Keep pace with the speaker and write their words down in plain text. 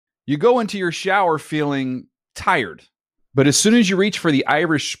You go into your shower feeling tired, but as soon as you reach for the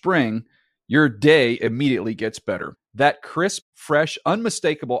Irish Spring, your day immediately gets better. That crisp, fresh,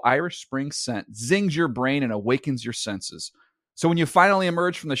 unmistakable Irish Spring scent zings your brain and awakens your senses. So when you finally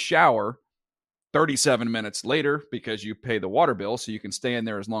emerge from the shower 37 minutes later, because you pay the water bill so you can stay in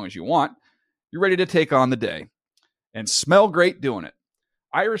there as long as you want, you're ready to take on the day and smell great doing it.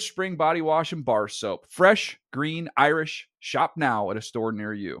 Irish Spring Body Wash and Bar Soap. Fresh, green, Irish. Shop now at a store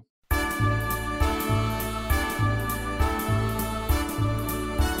near you.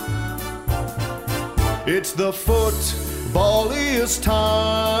 It's the footballiest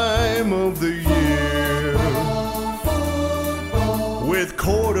time of the year, with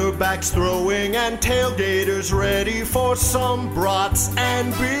quarterbacks throwing and tailgaters ready for some brats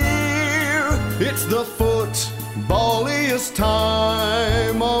and beer. It's the footballiest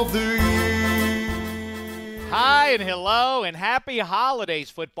time of the year. Hi and hello and happy holidays,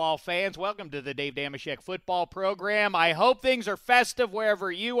 football fans. Welcome to the Dave Dameshek football program. I hope things are festive wherever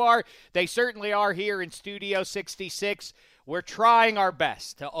you are. They certainly are here in Studio 66. We're trying our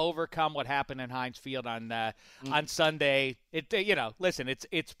best to overcome what happened in Heinz Field on Sunday. Listen,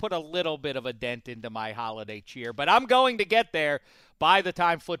 it's put a little bit of a dent into my holiday cheer, but I'm going to get there by the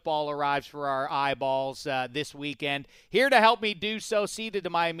time football arrives for our eyeballs this weekend. Here to help me do so, seated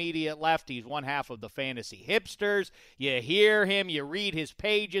to my immediate left, he's one half of the Fantasy Hipsters. You hear him, you read his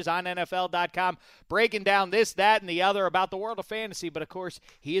pages on NFL.com, breaking down this, that, and the other about the world of fantasy. But, of course,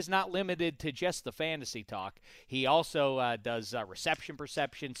 he is not limited to just the fantasy talk. He also does reception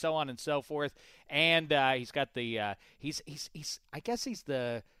perception, so on and so forth. And he's got the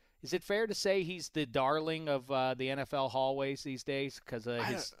is it fair to say he's the darling of the NFL hallways these days? Because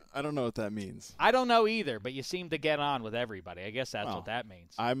I don't know what that means. I don't know either, but you seem to get on with everybody. I guess that's what that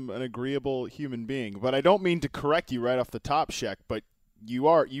means. I'm an agreeable human being, but I don't mean to correct you right off the top, Shek, but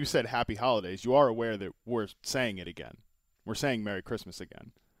you said happy holidays. You are aware that we're saying it again. We're saying Merry Christmas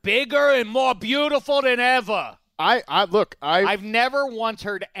again. Bigger and more beautiful than ever. I've never once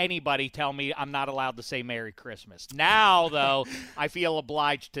heard anybody tell me I'm not allowed to say Merry Christmas. Now, though, I feel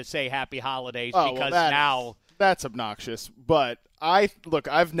obliged to say Happy Holidays because that's obnoxious. But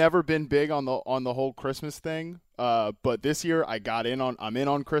I've never been big on the whole Christmas thing. But this year I'm in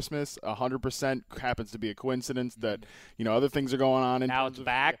on Christmas 100%. Happens to be a coincidence that other things are going on. Now it's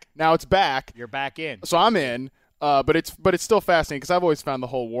back. Now it's back. You're back in. So I'm in. But it's still fascinating because I've always found the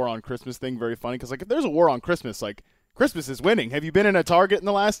whole war on Christmas thing very funny because, if there's a war on Christmas, Christmas is winning. Have you been in a Target in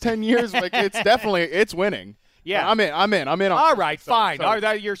the last 10 years? It's winning. Yeah. I'm in. All right, fine.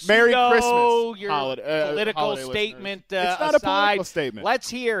 Your Merry Christmas. Your political statement it's not aside, a political statement. Let's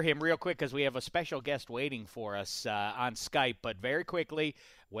hear him real quick because we have a special guest waiting for us on Skype. But very quickly,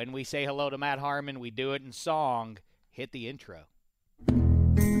 when we say hello to Matt Harmon, we do it in song. Hit the intro.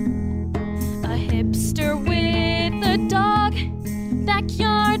 A hipster with a dog,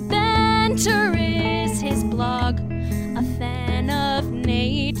 backyard banter is his blog. A fan of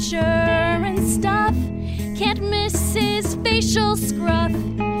nature and stuff, can't miss his facial scruff.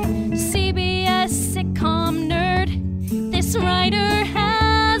 CBS sitcom nerd, this writer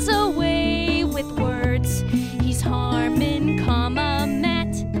has a way with words. He's Harmon,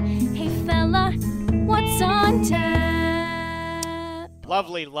 Matt. Hey fella, what's on tap?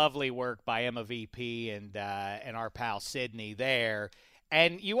 Lovely, lovely work by Emma VP and our pal Sydney there.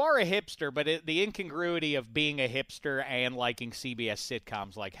 And you are a hipster, but the incongruity of being a hipster and liking CBS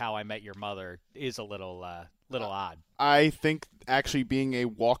sitcoms like How I Met Your Mother is a little odd. I think actually being a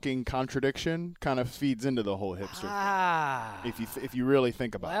walking contradiction kind of feeds into the whole hipster thing. If you really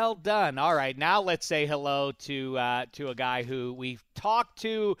think about it. Well done. All right, now let's say hello to a guy who we talked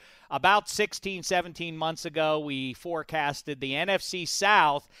to about 16, 17 months ago. We forecasted the NFC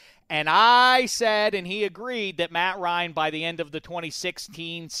South, and I said, and he agreed, that Matt Ryan by the end of the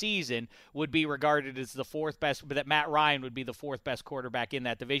 2016 season would be regarded as the fourth best, but that Matt Ryan would be the fourth best quarterback in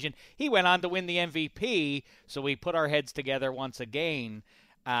that division. He went on to win the MVP, so we put our heads together once again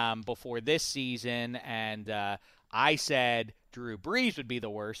before this season, and I said Drew Brees would be the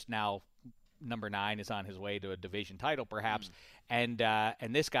worst. Now, number 9 is on his way to a division title, perhaps. And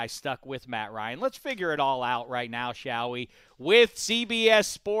this guy stuck with Matt Ryan. Let's figure it all out right now, shall we? With CBS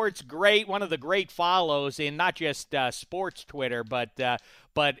Sports one of the great follows in not just sports Twitter, but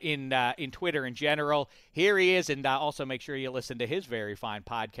in Twitter in general. Here he is, and also make sure you listen to his very fine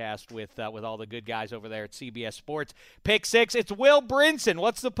podcast with all the good guys over there at CBS Sports. Pick 6. It's Will Brinson.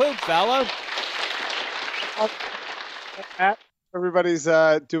 What's the poop, fella? Everybody's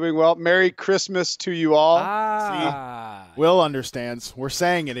doing well. Merry Christmas to you all. See, Will understands. We're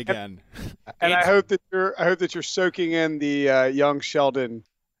saying it again. And I hope that you're soaking in the young Sheldon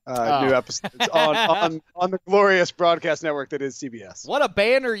new episodes on the glorious broadcast network that is CBS. What a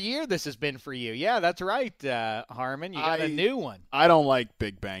banner year this has been for you. Yeah, that's right, Harmon. You got a new one. I don't like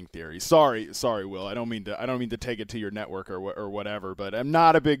Big Bang Theory. Sorry, Will. I don't mean to take it to your network or whatever, but I'm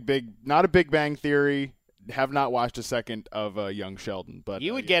not a Big Bang Theory. Have not watched a second of Young Sheldon, but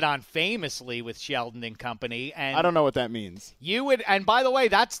you would get on famously with Sheldon and Company, and I don't know what that means. You would, and by the way,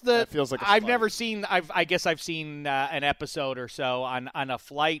 that feels like I've never seen. I guess I've seen an episode or so on a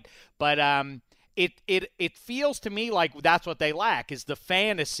flight, but it feels to me like that's what they lack is the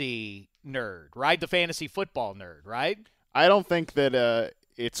fantasy nerd, right? The fantasy football nerd, right? I don't think that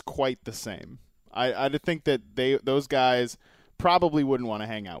it's quite the same. I think that those guys probably wouldn't want to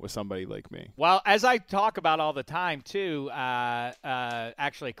hang out with somebody like me. Well, as I talk about all the time, too,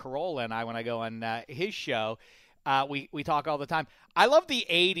 actually Carolla and I, when I go on his show, we talk all the time. I love the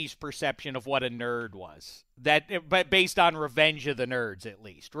 80s perception of what a nerd was, but based on Revenge of the Nerds, at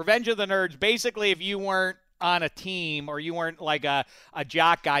least. Revenge of the Nerds, basically, if you weren't on a team or you weren't like a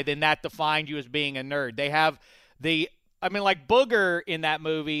jock guy, then that defined you as being a nerd. They have like Booger in that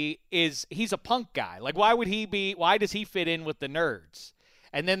movie he's a punk guy. Like, why does he fit in with the nerds?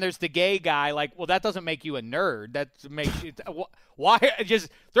 And then there's the gay guy. Like, well, that doesn't make you a nerd. That makes you, why just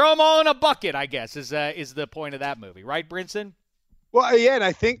throw them all in a bucket, I guess, is the point of that movie. Right, Brinson? Well, yeah. And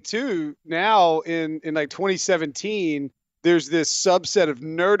I think too, now in like 2017, there's this subset of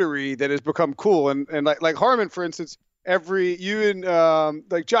nerdery that has become cool. And like Harmon, for instance,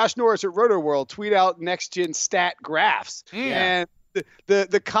 like Josh Norris at Roto World tweet out next gen stat graphs, and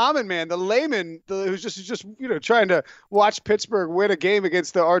the common man, the layman, who's just trying to watch Pittsburgh win a game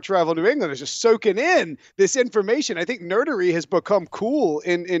against the arch rival New England is just soaking in this information. I think nerdery has become cool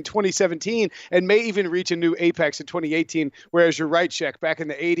in 2017 and may even reach a new apex in 2018. Whereas you're right, Shek, back in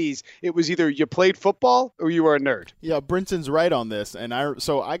the 80s, it was either you played football or you were a nerd. Yeah, Brinson's right on this, and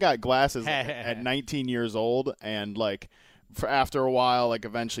I got glasses at 19 years old, and like after a while, like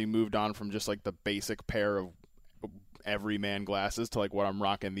eventually moved on from just like the basic pair of everyman glasses to like what I'm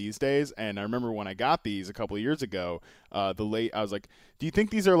rocking these days. And I remember when I got these a couple of years ago, I was like, do you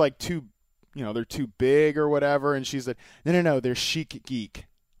think these are like they're too big or whatever? And she's like, no, they're chic geek.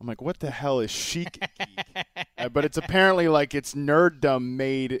 I'm like, what the hell is chic geek? But it's apparently like it's nerddom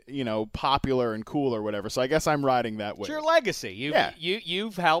made, popular and cool or whatever. So I guess I'm riding that way. It's your legacy.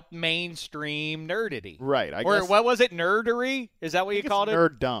 You've helped mainstream nerdity. Right. Or what was it? Nerdery? Is that what you called it?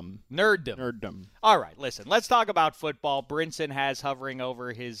 Nerddom. Nerddom. All right, listen. Let's talk about football. Brinson has hovering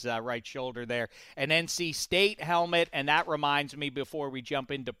over his right shoulder there an NC State helmet, and that reminds me before we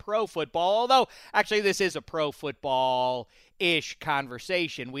jump into pro football, although actually this is a pro football-ish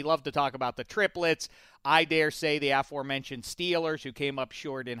conversation. We love to talk about the triplets. I dare say the aforementioned Steelers, who came up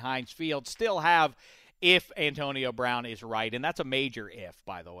short in Heinz Field, still have, if Antonio Brown is right, and that's a major if,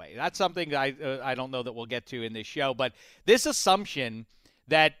 by the way. That's something I don't know that we'll get to in this show, but this assumption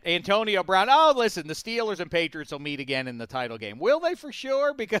that Antonio Brown, listen, the Steelers and Patriots will meet again in the title game. Will they for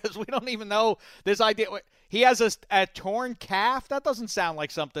sure? Because we don't even know this idea. He has a torn calf? That doesn't sound like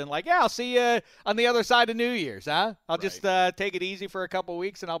something like, I'll see you on the other side of New Year's, huh? I'll just take it easy for a couple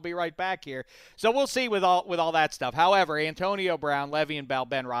weeks, and I'll be right back here. So we'll see with all that stuff. However, Antonio Brown, Le'Veon Bell,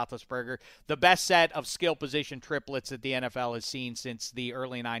 Ben Roethlisberger, the best set of skill position triplets that the NFL has seen since the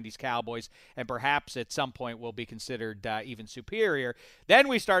early 90s Cowboys, and perhaps at some point will be considered even superior. Then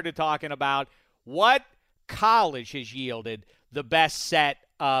we started talking about what college has yielded the best set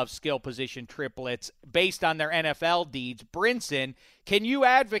of skill position triplets based on their NFL deeds. Brinson, can you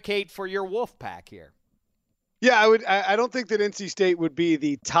advocate for your Wolfpack here? Yeah, I would. I don't think that NC State would be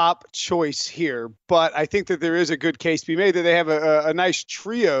the top choice here, but I think that there is a good case to be made that they have a nice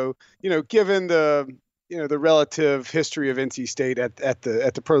trio, given the relative history of NC State at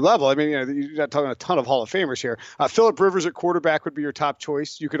the pro level. I mean, you're not talking a ton of Hall of Famers here. Phillip Rivers at quarterback would be your top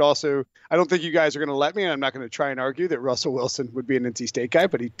choice. You could also, I don't think you guys are going to let me, and I'm not going to try and argue that Russell Wilson would be an NC State guy,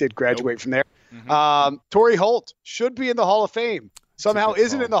 but he did graduate from there. Mm-hmm. Torrey Holt should be in the Hall of Fame. Somehow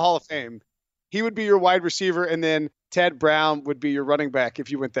isn't in the Hall of Fame. He would be your wide receiver, and then Ted Brown would be your running back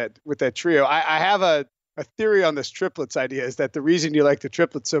if you went with that trio. I have a theory on this triplets idea is that the reason you like the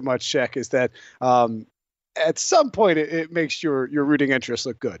triplets so much, Shek, is that at some point it makes your rooting interest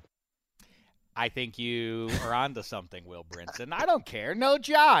look good. I think you are onto something, Will Brinson. I don't care. No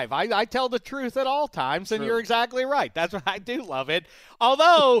jive. I tell the truth at all times, and You're exactly right. That's why I do love it.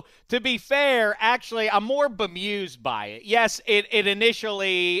 Although, to be fair, actually, I'm more bemused by it. Yes, it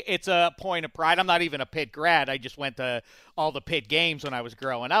initially, it's a point of pride. I'm not even a Pitt grad. I just went to all the Pitt games when I was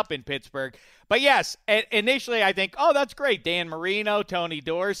growing up in Pittsburgh. But yes, initially I think, oh, that's great. Dan Marino, Tony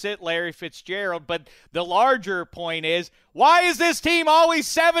Dorsett, Larry Fitzgerald. But the larger point is, why is this team always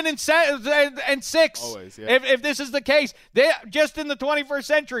 7-6? Always, yeah. If this is the case, just in the 21st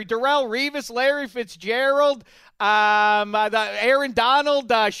century, Darrelle Revis, Larry Fitzgerald, Aaron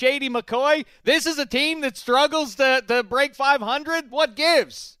Donald, Shady McCoy. This is a team that struggles to break 500. What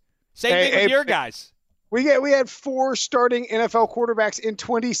gives? Same thing with your guys. We had 4 starting NFL quarterbacks in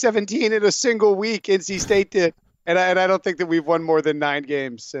 2017 in a single week. NC State did, and I don't think that we've won more than 9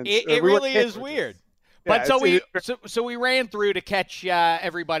 games since. It really is weird. But so we ran through to catch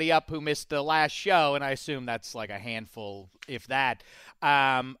everybody up who missed the last show, and I assume that's like a handful, if that.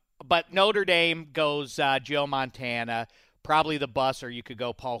 But Notre Dame goes Joe Montana, probably the bus, or you could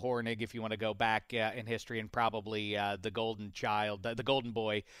go Paul Hornig if you want to go back in history, and probably the golden child, the golden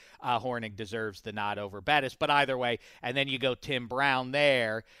boy, Hornig deserves the nod over Bettis. But either way, and then you go Tim Brown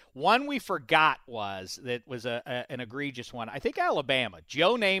there. One we forgot was an egregious one. I think Alabama,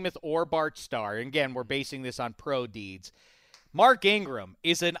 Joe Namath or Bart Starr. And again, we're basing this on pro deeds. Mark Ingram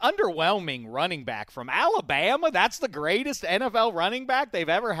is an underwhelming running back from Alabama. That's the greatest NFL running back they've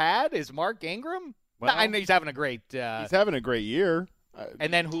ever had is Mark Ingram. Well, I know he's having a great he's having a great year.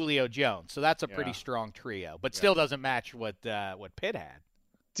 And then Julio Jones. So that's a pretty strong trio, but still doesn't match what Pitt had.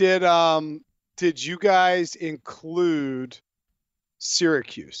 Did you guys include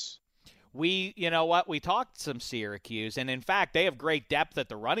Syracuse? You know what? We talked some Syracuse, and in fact, they have great depth at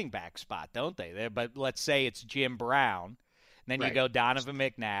the running back spot, don't they? But let's say it's Jim Brown. And then you go Donovan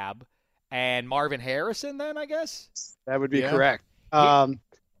McNabb and Marvin Harrison then, I guess? That would be correct. Pardon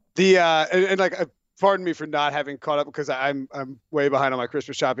me for not having caught up because I'm way behind on my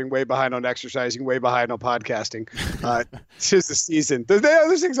Christmas shopping, way behind on exercising, way behind on podcasting. It's just the season.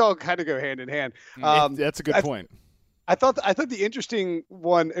 Those things all kind of go hand in hand. That's a good point. I thought the interesting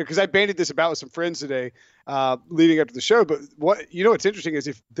one, because I bandied this about with some friends today leading up to the show, but what's interesting is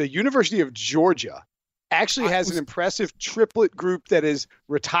if the University of Georgia actually has an impressive triplet group that is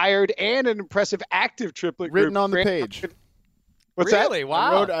retired and an impressive active triplet written group. on the page. What's really? that?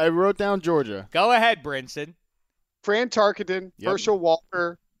 Wow. I wrote down Georgia. Go ahead, Brinson. Fran Tarkenton, Herschel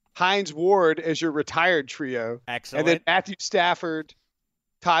Walker, Hines Ward as your retired trio. Excellent. And then Matthew Stafford,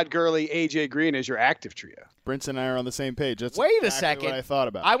 Todd Gurley, A.J. Green as your active trio. Brinson and I are on the same page. That's Wait a exactly second. what I thought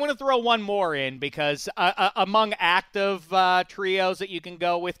about. I want to throw one more in because among active trios that you can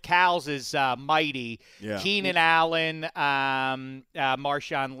go with, Cal's is mighty. Yeah. Keenan Allen,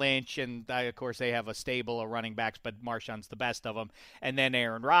 Marshawn Lynch, and of course they have a stable of running backs, but Marshawn's the best of them. And then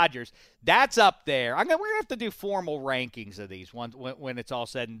Aaron Rodgers. That's up there. We're going to have to do formal rankings of these ones when it's all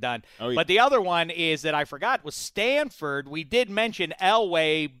said and done. Oh, yeah. But the other one is that I forgot was Stanford. We did mention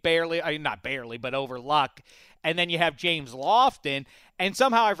Elway not barely, but over Luck. And then you have James Lofton, and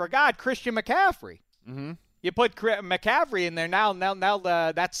somehow I forgot Christian McCaffrey. Mm-hmm. You put McCaffrey in there now.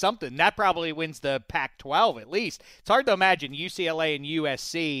 That's something. That probably wins the Pac-12 at least. It's hard to imagine UCLA and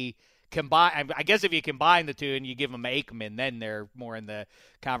USC combine. I guess if you combine the two and you give them Aikman, then they're more in the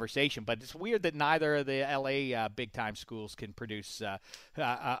conversation. But it's weird that neither of the LA big-time schools can produce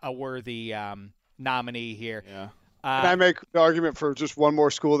a worthy nominee here. Yeah. Can I make the argument for just one more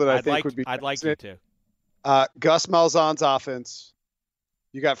school that I think would be? I'd like you to. Gus Malzahn's offense.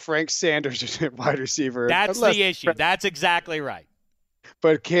 You got Frank Sanders at wide receiver. That's the issue. That's exactly right.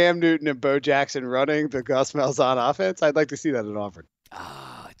 But Cam Newton and Bo Jackson running the Gus Malzahn offense, I'd like to see that at Auburn.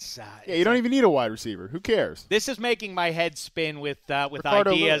 Oh, it's you don't even need a wide receiver. Who cares? This is making my head spin with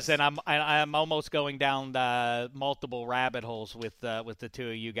Ricardo ideas, Lewis. and I'm almost going down multiple rabbit holes with the two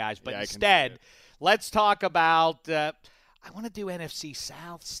of you guys. But instead, let's talk about. I want to do NFC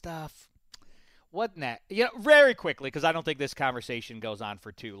South stuff. What next? Very quickly, because I don't think this conversation goes on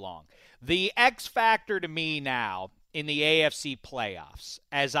for too long. The X factor to me now in the AFC playoffs,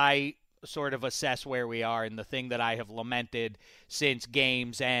 as I sort of assess where we are, and the thing that I have lamented since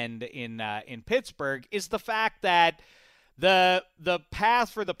games end in Pittsburgh, is the fact that the path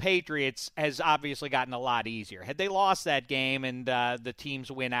for the Patriots has obviously gotten a lot easier. Had they lost that game and the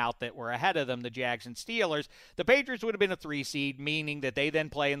teams win out that were ahead of them, the Jags and Steelers, the Patriots would have been a 3 seed, meaning that they then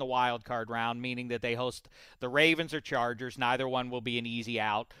play in the wild card round, meaning that they host the Ravens or Chargers. Neither one will be an easy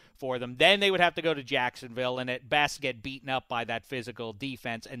out for them. Then they would have to go to Jacksonville and at best get beaten up by that physical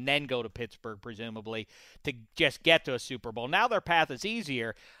defense and then go to Pittsburgh, presumably, to just get to a Super Bowl. Now their path is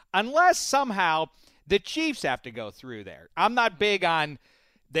easier unless somehow the Chiefs have to go through there. I'm not big on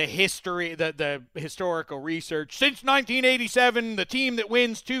the history, the historical research. Since 1987, the team that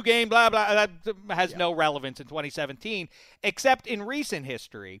wins 2 games, blah, blah, that has no relevance in 2017, except in recent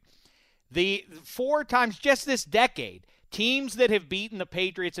history. The 4 times just this decade, teams that have beaten the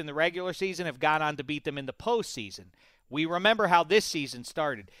Patriots in the regular season have gone on to beat them in the postseason. We remember how this season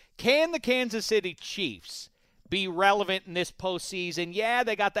started. Can the Kansas City Chiefs be relevant in this postseason? Yeah,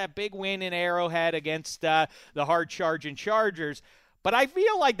 they got that big win in Arrowhead against the hard-charging Chargers, but I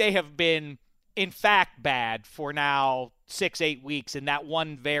feel like they have been, in fact, bad for now 6-8 weeks, and that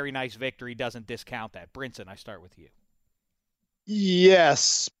one very nice victory doesn't discount that. Brinson, I start with you.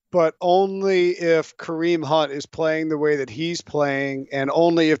 Yes, but only if Kareem Hunt is playing the way that he's playing, and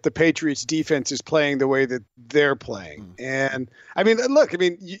only if the Patriots defense is playing the way that they're playing. And I mean, look, I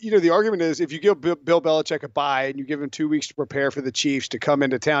mean, you know, the argument is if you give Bill Belichick a bye and you give him 2 weeks to prepare for the Chiefs to come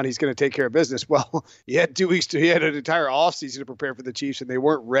into town, he's going to take care of business. Well, he had 2 weeks he had an entire offseason to prepare for the Chiefs, and they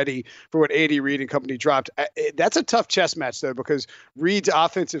weren't ready for what Andy Reid and company dropped. That's a tough chess match, though, because Reid's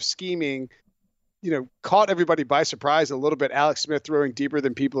offensive scheming, you know, caught everybody by surprise a little bit. Alex Smith throwing deeper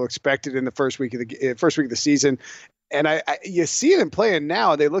than people expected in the first week of the season. And you see them playing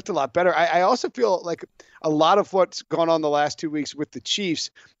now. They looked a lot better. I also feel like a lot of what's gone on the last 2 weeks with the Chiefs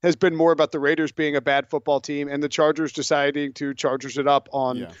has been more about the Raiders being a bad football team and the Chargers deciding to Chargers it up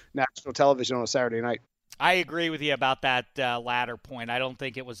on national television on a Saturday night. I agree with you about that latter point. I don't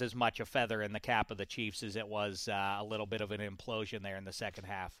think it was as much a feather in the cap of the Chiefs as it was a little bit of an implosion there in the second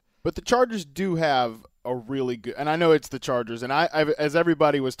half. But the Chargers do have a really good, and I know it's the Chargers, and I've as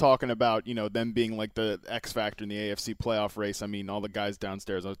everybody was talking about, you know, them being like the X factor in the AFC playoff race. I mean, all the guys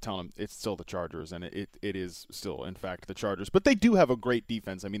downstairs, I was telling them it's still the Chargers, and it is still, in fact, the Chargers. But they do have a great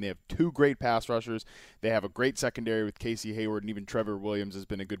defense. I mean, they have 2 great pass rushers. They have a great secondary with Casey Hayward, and even Trevor Williams has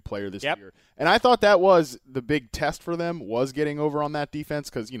been a good player this year. And I thought that was the big test for them, was getting over on that defense,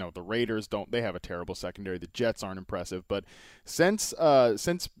 because, you know, the Raiders they have a terrible secondary. The Jets aren't impressive. But since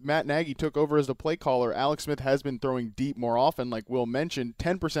Matt Nagy took over as the play caller, Alex Smith has been throwing deep more often. Like Will mentioned,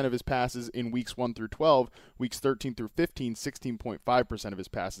 10% of his passes in weeks 1 through 12, weeks 13 through 15, 16.5% of his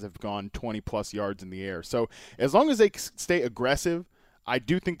passes have gone 20-plus yards in the air. So as long as they stay aggressive, I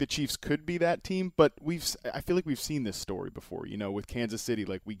do think the Chiefs could be that team, but I feel like we've seen this story before, you know, with Kansas City.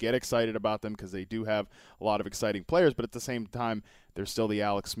 Like, we get excited about them because they do have a lot of exciting players, but at the same time, they're still the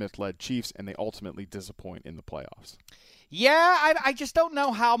Alex Smith-led Chiefs, and they ultimately disappoint in the playoffs. Yeah, I just don't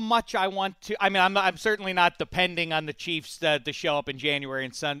know how much I want to. I mean, I'm certainly not depending on the Chiefs to show up in January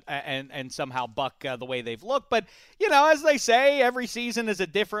and somehow buck the way they've looked. But, you know, as they say, every season is a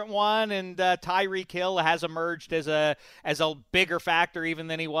different one, and Tyreek Hill has emerged as a bigger factor even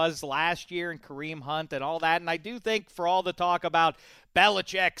than he was last year, and Kareem Hunt and all that. And I do think, for all the talk about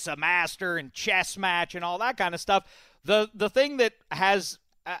Belichick's a master and chess match and all that kind of stuff, the thing that has,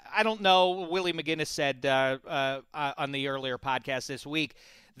 I don't know, Willie McGinnis said on the earlier podcast this week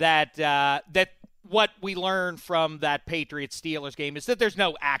that what we learned from that Patriots-Steelers game is that there's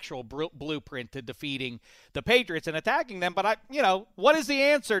no actual blueprint to defeating the Patriots and attacking them. But, what is the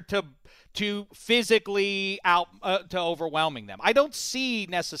answer to physically to overwhelming them? I don't see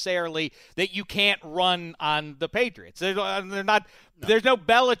necessarily that you can't run on the Patriots. There's no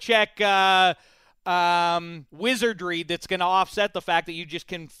Belichick wizardry that's going to offset the fact that you just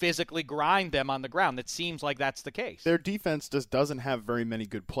can physically grind them on the ground. It seems like that's the case. Their defense just doesn't have very many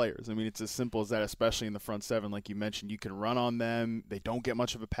good players. I mean, it's as simple as that, especially in the front seven. Like you mentioned, you can run on them. They don't get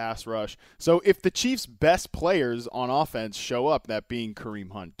much of a pass rush. So if the Chiefs' best players on offense show up, that being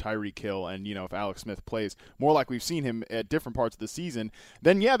Kareem Hunt, Tyreek Hill, and, if Alex Smith plays more like we've seen him at different parts of the season,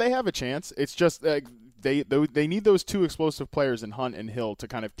 then yeah, they have a chance. It's just they need those 2 explosive players in Hunt and Hill to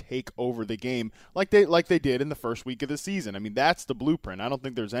kind of take over the game like they did in the first week of the season. I mean, that's the blueprint. I don't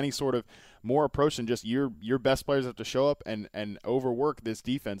think there's any sort of more approach than just your best players have to show up and overwork this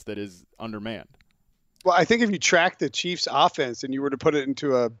defense that is undermanned. Well, I think if you track the Chiefs' offense and you were to put it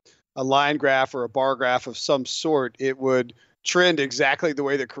into a line graph or a bar graph of some sort, it would trend exactly the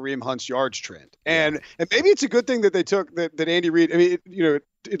way that Kareem Hunt's yards trend. And maybe it's a good thing that they took that Andy Reid. I mean,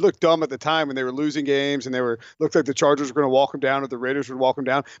 it looked dumb at the time when they were losing games and looked like the Chargers were going to walk them down or the Raiders would walk them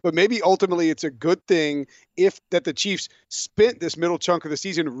down. But maybe ultimately it's a good thing that the Chiefs spent this middle chunk of the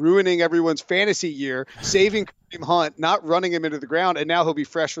season ruining everyone's fantasy year, saving Kareem Hunt, not running him into the ground, and now he'll be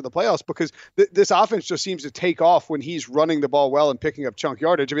fresh for the playoffs because this offense just seems to take off when he's running the ball well and picking up chunk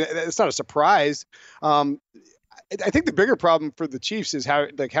yardage. I mean, it's not a surprise. I think the bigger problem for the Chiefs is how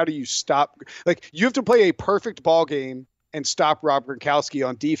do you stop? Like, you have to play a perfect ball game and stop Rob Gronkowski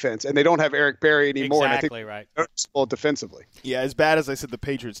on defense, and they don't have Eric Berry anymore. Exactly, and I think right. They're defensively. Yeah, as bad as I said the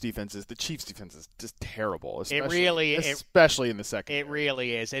Patriots' defense is, the Chiefs' defense is just terrible. Especially in the second. It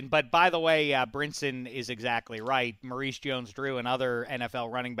really is. But by the way, Brinson is exactly right. Maurice Jones-Drew and other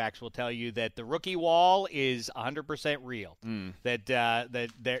NFL running backs will tell you that the rookie wall is 100% real.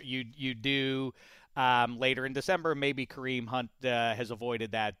 That you do. later in December. Maybe Kareem Hunt has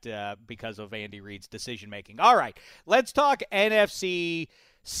avoided that because of Andy Reid's decision-making. All right, let's talk NFC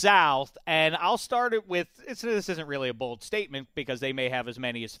South, and I'll start it with this isn't really a bold statement because they may have as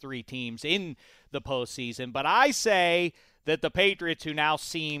many as 3 teams in the postseason, but I say that the Patriots, who now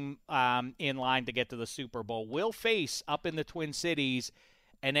seem in line to get to the Super Bowl, will face up in the Twin Cities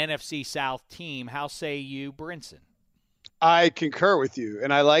an NFC South team. How say you, Brinson? I concur with you,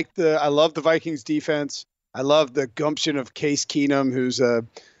 and I love the Vikings defense. I love the gumption of Case Keenum, who's a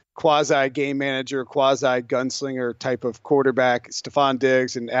quasi game manager, quasi gunslinger type of quarterback. Stephon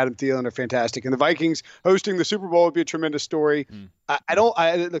Diggs and Adam Thielen are fantastic, and the Vikings hosting the Super Bowl would be a tremendous story.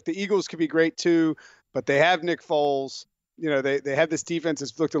 Look, the Eagles could be great too, but they have Nick Foles. You know, they have this defense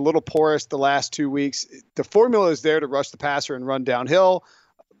that's looked a little porous the last 2 weeks. The formula is there to rush the passer and run downhill.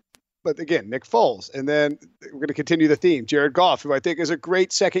 But again, Nick Foles. And then we're going to continue the theme. Jared Goff, who I think is a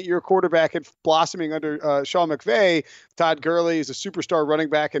great second-year quarterback and blossoming under Sean McVay. Todd Gurley is a superstar running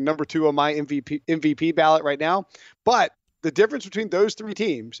back and number 2 on my MVP ballot right now. But the difference between those 3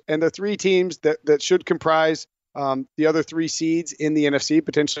 teams and the 3 teams that should comprise the other 3 seeds in the NFC,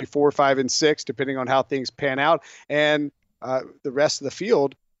 potentially 4, 5, and 6, depending on how things pan out, and the rest of the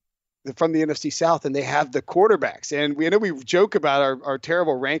field from the NFC South, and they have the quarterbacks. And we know we joke about our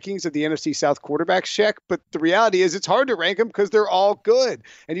terrible rankings of the NFC South quarterbacks check, but the reality is it's hard to rank them because they're all good.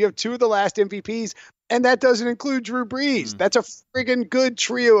 And you have 2 of the last MVPs, and that doesn't include Drew Brees. That's a friggin' good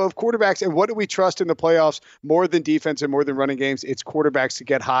trio of quarterbacks. And what do we trust in the playoffs more than defense and more than running games? It's quarterbacks to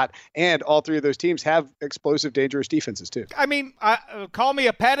get hot. And all 3 of those teams have explosive, dangerous defenses too. I mean, call me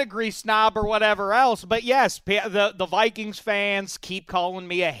a pedigree snob or whatever else, but yes, the Vikings fans keep calling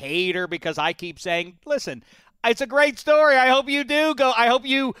me a hater because I keep saying, listen, it's a great story. I hope you do go. I hope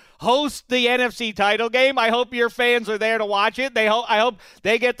you host the NFC title game. I hope your fans are there to watch it. I hope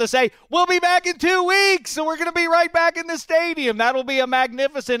they get to say, we'll be back in 2 weeks, and we're going to be right back in the stadium. That'll be a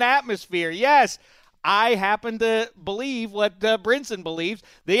magnificent atmosphere. Yes, I happen to believe what Brinson believes.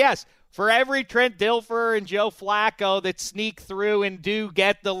 Yes, for every Trent Dilfer and Joe Flacco that sneak through and do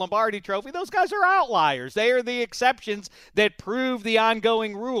get the Lombardi Trophy, those guys are outliers. They are the exceptions that prove the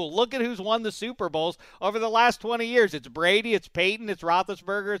ongoing rule. Look at who's won the Super Bowls over the last 20 years. It's Brady, it's Peyton, it's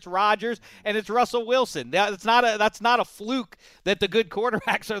Roethlisberger, it's Rodgers, and it's Russell Wilson. That's not a fluke that the good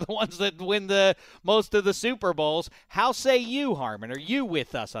quarterbacks are the ones that win the most of the Super Bowls. How say you, Harmon? Are you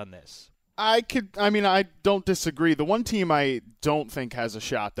with us on this? I don't disagree. The one team I don't think has a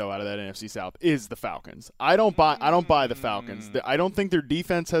shot though out of that NFC South is the Falcons. I don't buy the Falcons. I don't think their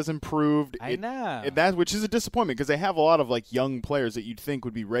defense has improved. I know. Which is a disappointment because they have a lot of like young players that you'd think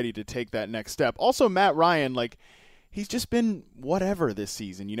would be ready to take that next step. Also, Matt Ryan, like, he's just been whatever this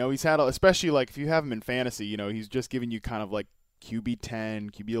season. You know, he's had, especially like if you have him in fantasy, you know, he's just giving you kind of like QB 10,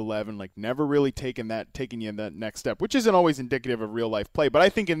 QB 11, like never really taking you that next step, which isn't always indicative of real life play. But I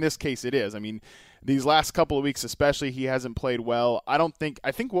think in this case it is. I mean, these last couple of weeks especially, he hasn't played well. I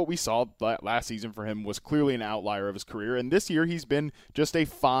think what we saw last season for him was clearly an outlier of his career. And this year he's been just a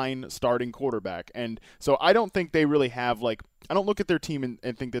fine starting quarterback. And so I don't think they really have I don't look at their team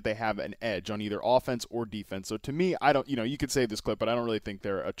and think that they have an edge on either offense or defense. So to me, I don't, you could save this clip, but I don't really think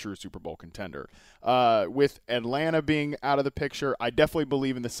they're a true Super Bowl contender. With Atlanta being out of the picture, I definitely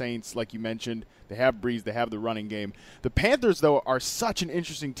believe in the Saints. Like you mentioned, they have Breeze, they have the running game. The Panthers, though, are such an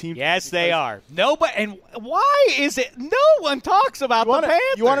interesting team. Yes, they are. And why is it no one talks about the Panthers?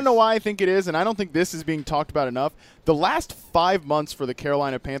 You want to know why I think it is, and I don't think this is being talked about enough. The last 5 months for the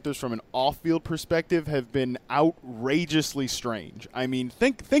Carolina Panthers from an off-field perspective have been outrageously strange. I mean,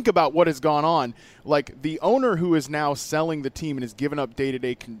 think about what has gone on. Like, the owner who is now selling the team and has given up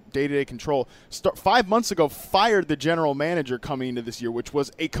day-to-day control 5 months ago fired the general manager coming into this year, which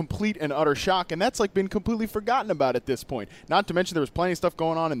was a complete and utter shock, and that's been completely forgotten about at this point. Not to mention there was plenty of stuff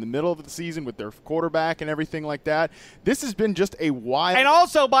going on in the middle of the season with their quarterback and everything like that. This has been just a wild. And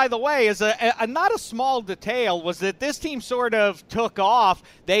also, by the way, is a not a small detail was that this team sort of took off.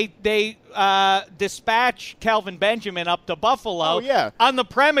 They dispatched Kelvin Benjamin up to Buffalo on the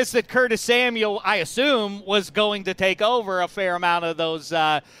premise that Curtis Samuel, I assume, was going to take over a fair amount of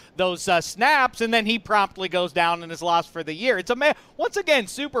those snaps, and then he promptly goes down and is lost for the year. It's once again,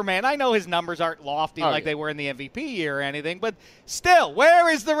 Superman. I know his numbers aren't lofty like they were in the MVP year or anything, but still, where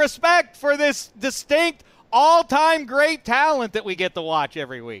is the respect for this distinct all-time great talent that we get to watch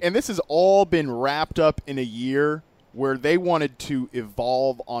every week? And this has all been wrapped up in a year where they wanted to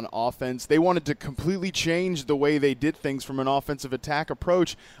evolve on offense. They wanted to completely change the way they did things from an offensive attack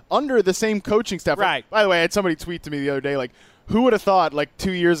approach under the same coaching staff. Right. By the way, I had somebody tweet to me the other day, like, Who would have thought, like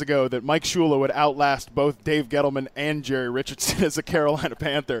 2 years ago, that Mike Shula would outlast both Dave Gettleman and Jerry Richardson as a Carolina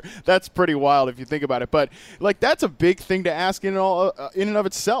Panther? That's pretty wild if you think about it. But like that's a big thing to ask in and of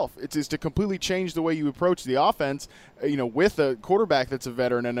itself. It's to completely change the way you approach the offense. With a quarterback that's a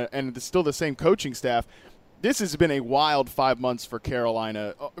veteran and it's still the same coaching staff. This has been a wild 5 months for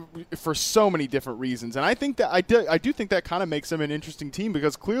Carolina for so many different reasons, and I think that I do think that kind of makes them an interesting team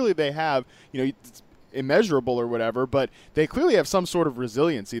because clearly they have it's immeasurable or whatever, but they clearly have some sort of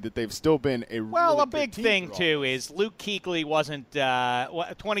resiliency that they've still been a really big thing too is Luke Kuechly wasn't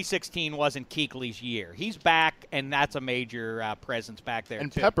 2016 wasn't Kuechly's year. He's back, and that's a major presence back there.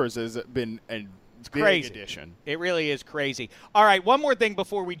 And too. Peppers has been a big crazy addition. It really is crazy. All right, one more thing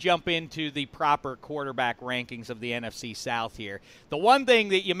before we jump into the proper quarterback rankings of the NFC South here. The one thing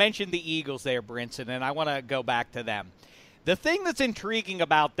that you mentioned the Eagles there, Brinson, and I want to go back to them. The thing that's intriguing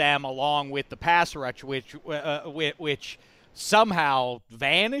about them, along with the pass rush, which somehow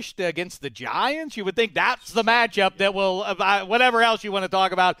vanished against the Giants, you would think that's the matchup that will, whatever else you want to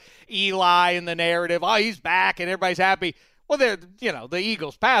talk about, Eli and the narrative, oh, he's back and everybody's happy. Well, the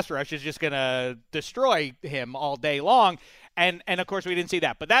Eagles' pass rush is just going to destroy him all day long, and of course we didn't see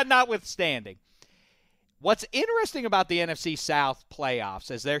that. But that notwithstanding, what's interesting about the NFC South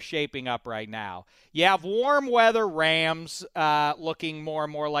playoffs as they're shaping up right now, you have warm weather Rams looking more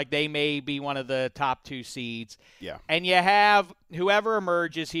and more like they may be one of the top 2 seeds. Yeah. And you have whoever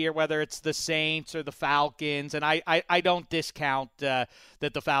emerges here, whether it's the Saints or the Falcons, and I don't discount that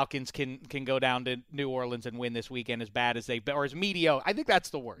the Falcons can go down to New Orleans and win this weekend as bad as or as mediocre. I think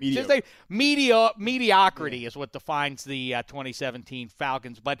that's the word. Mediocrity is what defines the 2017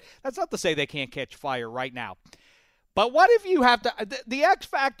 Falcons, but that's not to say they can't catch fire right now. But what if you have to – the X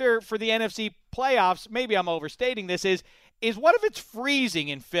factor for the NFC playoffs, maybe I'm overstating this, is what if it's freezing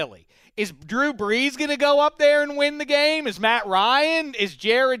in Philly? Is Drew Brees going to go up there and win the game? Is Matt Ryan? Is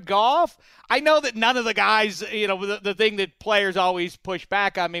Jared Goff? I know that none of the guys, the thing that players always push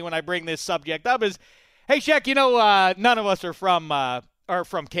back on me when I bring this subject up is, hey, Shaq, none of us are from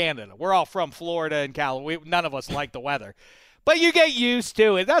Canada. We're all from Florida and California. None of us like the weather. But you get used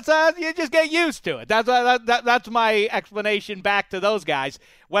to it. You just get used to it. That's my explanation back to those guys,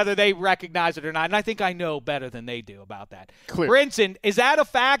 whether they recognize it or not. And I think I know better than they do about that. Clear. Brinson, is that a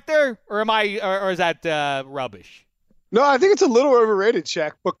factor, or is that rubbish? No, I think it's a little overrated,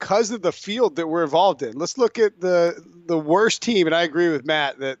 Shaq, because of the field that we're involved in. Let's look at the worst team, and I agree with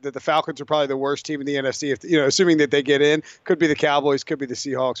Matt that the Falcons are probably the worst team in the NFC. If assuming that they get in, could be the Cowboys, could be the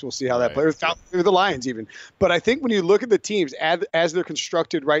Seahawks. We'll see how that plays. Or the Lions, even. But I think when you look at the teams as they're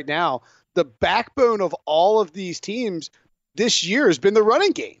constructed right now, the backbone of all of these teams this year has been the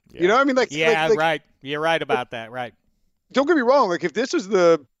running game. Yeah. You know what I mean? Right. You're right about that. Right. Don't get me wrong. Like if this was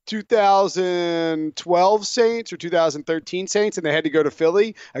the 2012 Saints or 2013 Saints and they had to go to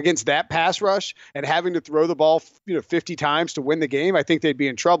Philly against that pass rush and having to throw the ball 50 times to win the game, I think they'd be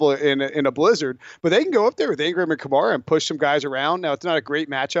in trouble in a blizzard. But they can go up there with Ingram and Kamara and push some guys around. Now, it's not a great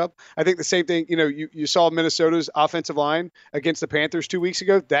matchup. I think the same thing, you saw Minnesota's offensive line against the Panthers 2 weeks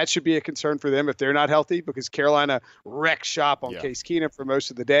ago. That should be a concern for them if they're not healthy, because Carolina wrecked shop on Case Keenum for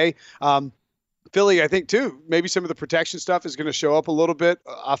most of the day. Philly, I think, too, maybe some of the protection stuff is going to show up a little bit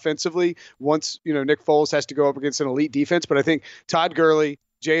offensively once, Nick Foles has to go up against an elite defense. But I think Todd Gurley,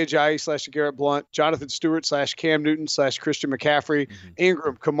 Jay Ajayi / Garrett Blunt, Jonathan Stewart / Cam Newton / Christian McCaffrey,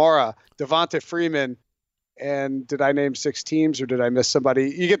 Ingram, Kamara, Devonta Freeman, and did I name 6 teams or did I miss somebody?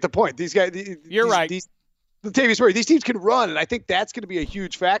 You get the point. These guys, you're right. Latavius Murray, these teams can run, and I think that's going to be a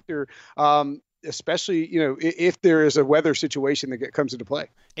huge factor. Especially, if there is a weather situation that comes into play.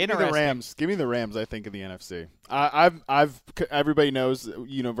 Give me the Rams. I think in the NFC. Everybody knows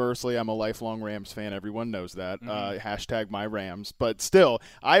universally I'm a lifelong Rams fan. Everyone knows that. Hashtag my Rams. But still,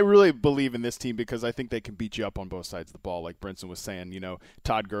 I really believe in this team because I think they can beat you up on both sides of the ball. Like Brinson was saying,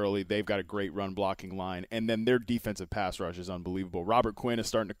 Todd Gurley, they've got a great run blocking line, and then their defensive pass rush is unbelievable. Robert Quinn is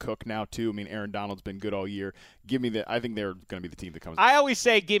starting to cook now too. I mean, Aaron Donald's been good all year. I think they're going to be the team that comes. I always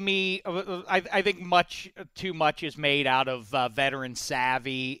say, give me. I think too much is made out of veteran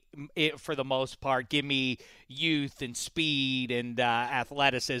savvy for the most part. Give me youth and speed and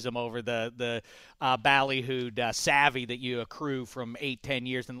athleticism over the ballyhooed savvy that you accrue from 8-10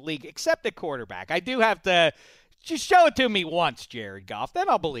 years in the league, except at quarterback. I do have to just show it to me once, Jared Goff. Then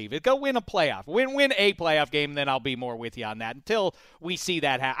I'll believe it. Go win a playoff. Win a playoff game, then I'll be more with you on that. Until we see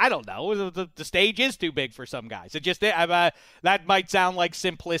that happen. I don't know. The stage is too big for some guys. It just that might sound like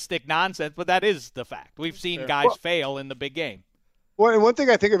simplistic nonsense, but that is the fact. We've seen guys fail in the big game. Well, and one thing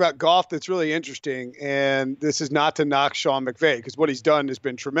I think about Goff that's really interesting, and this is not to knock Sean McVay, because what he's done has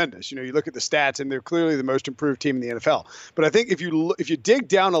been tremendous. You look at the stats, and they're clearly the most improved team in the NFL. But I think if you dig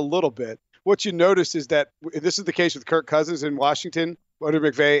down a little bit, what you notice is that this is the case with Kirk Cousins in Washington, under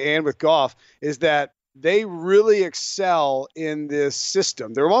McVay, and with Goff, is that they really excel in this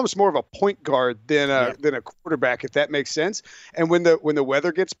system. They're almost more of a point guard than a quarterback, if that makes sense. And when the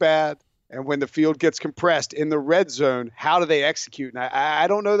weather gets bad, and when the field gets compressed in the red zone, how do they execute? And I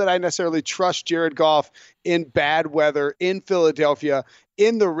don't know that I necessarily trust Jared Goff in bad weather in Philadelphia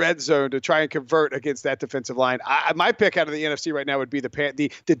in the red zone to try and convert against that defensive line. My pick out of the NFC right now would be the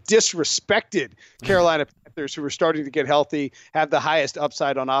disrespected Carolina Panthers, who are starting to get healthy, have the highest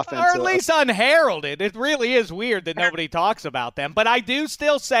upside on offense. Or at least unheralded. It really is weird that nobody talks about them. But I do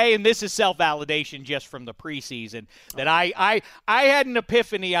still say, and this is self-validation just from the preseason, that I had an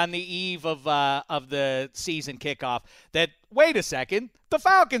epiphany on the eve of the season kickoff that, wait a second, the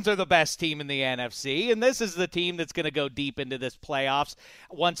Falcons are the best team in the NFC, and this is the team that's going to go deep into this playoffs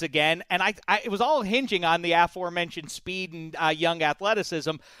once again. And it was all hinging on the aforementioned speed and young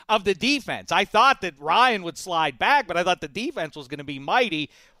athleticism of the defense. I thought that Ryan would slide back, but I thought the defense was going to be mighty.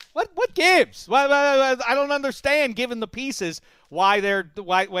 What gives? I don't understand, given the pieces, why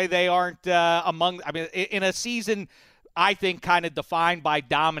they aren't among. I mean, in a season, I think, kind of defined by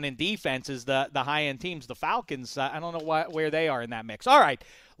dominant defenses, the high-end teams, the Falcons, I don't know where they are in that mix. All right,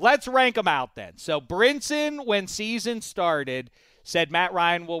 let's rank them out then. So Brinson, when season started, said Matt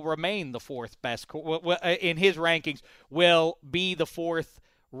Ryan will remain the fourth best, in his rankings, will be the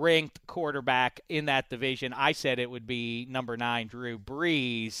fourth-ranked quarterback in that division. I said it would be number 9, Drew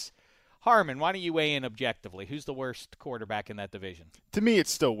Brees. Harmon, why don't you weigh in objectively? Who's the worst quarterback in that division? To me, it's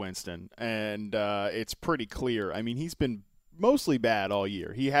still Winston, and it's pretty clear. I mean, he's been mostly bad all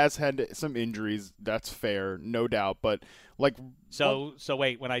year. He has had some injuries. That's fair, no doubt. But so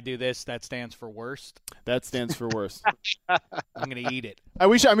wait, when I do this, that stands for worst? That stands for worst. I'm gonna eat it.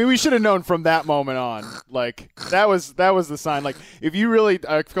 We should have known from that moment on. That was the sign. If you really,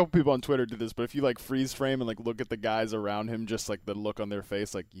 a couple people on Twitter did this, but if you freeze frame and look at the guys around him, just the look on their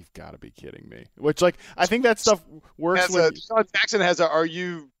face, you've got to be kidding me. Which I think that stuff works. Sean Jackson has "Are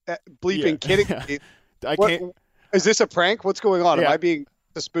you bleeping kidding me?" I can't. Is this a prank? What's going on? Yeah. Am I being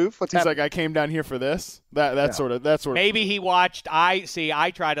a spoof? What's happening? I came down here for this. That's sort of. Maybe he watched. I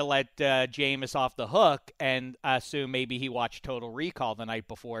try to let Jameis off the hook and assume maybe he watched Total Recall the night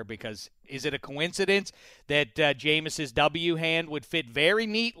before, because is it a coincidence that Jameis's W hand would fit very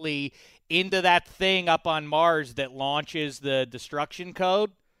neatly into that thing up on Mars that launches the destruction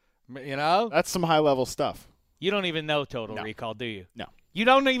code? That's some high level stuff. You don't even know Total Recall, do you? No. You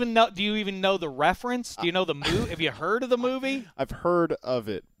don't even know. Do you even know the reference? Do you know the movie? Have you heard of the movie? I've heard of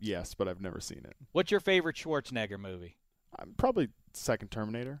it, yes, but I've never seen it. What's your favorite Schwarzenegger movie? Probably second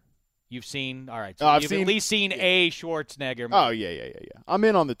Terminator. You've seen, all right. So I've at least seen a Schwarzenegger movie. Oh yeah. I'm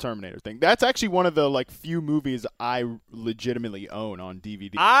in on the Terminator thing. That's actually one of the few movies I legitimately own on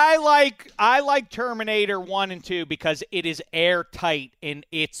DVD. I like Terminator 1 and 2 because it is airtight in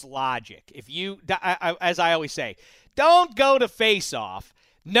its logic. If you, as I always say, don't go to Face Off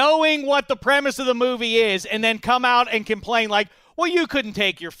knowing what the premise of the movie is and then come out and complain well, you couldn't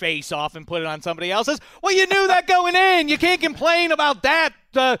take your face off and put it on somebody else's. Well, you knew that going in. You can't complain about that.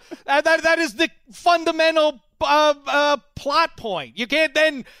 That is the fundamental plot point. You can't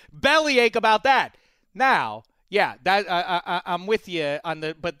then bellyache about that. Now, yeah, that I'm with you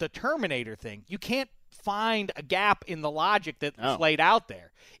on but the Terminator thing, you can't find a gap in the logic that's laid out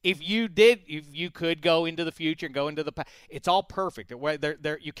there. If you could go into the future and go into the past, it's all perfect.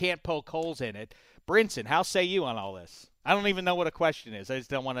 You can't poke holes in it. Brinson, how say you on all this? I don't even know what a question is. I just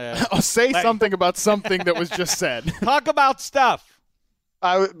don't want to. I'll say something about something that was just said. Talk about stuff.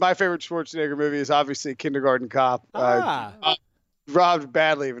 My favorite Schwarzenegger movie is obviously Kindergarten Cop. Robbed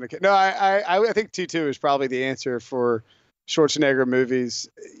badly even a kid. No, I think T2 is probably the answer for Schwarzenegger movies.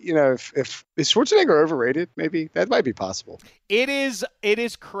 If is Schwarzenegger overrated? Maybe that might be possible. It is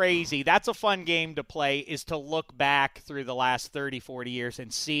crazy. That's a fun game to play, is to look back through the last 30, 40 years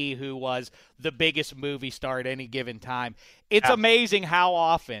and see who was the biggest movie star at any given time. It's amazing how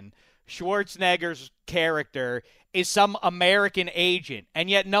often Schwarzenegger's character is some American agent, and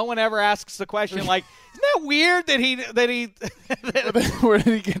yet no one ever asks the question isn't that weird that he where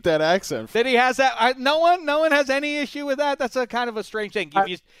did he get that accent from? That he has that? No one has any issue with that. That's a kind of a strange thing. Have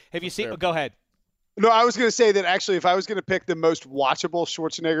you seen? Go ahead. No, I was going to say that actually, if I was going to pick the most watchable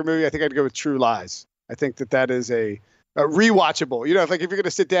Schwarzenegger movie, I think I'd go with True Lies. I think that is a rewatchable. If you're going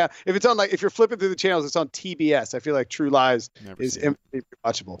to sit down, if it's on if you're flipping through the channels, it's on TBS. I feel like True Lies is infinitely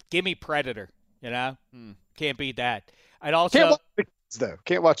watchable. Give me Predator. Can't beat that. I'd also though.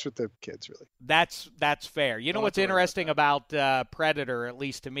 Can't watch with the kids really. That's fair. You know Don't what's have to worry interesting about Predator, at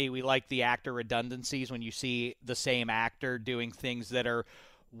least to me, we like the actor redundancies when you see the same actor doing things that are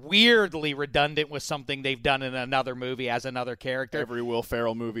weirdly redundant with something they've done in another movie as another character. Every Will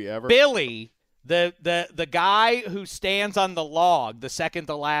Ferrell movie ever. Billy, the guy who stands on the log, the second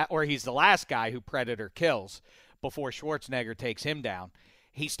to last, or he's the last guy who Predator kills before Schwarzenegger takes him down.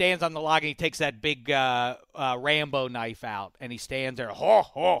 He stands on the log and he takes that big Rambo knife out, and he stands there,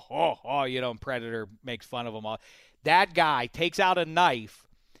 and Predator makes fun of him all. That guy takes out a knife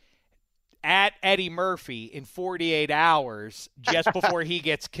at Eddie Murphy in 48 hours just before he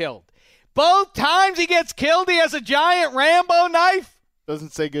gets killed. Both times he gets killed, he has a giant Rambo knife.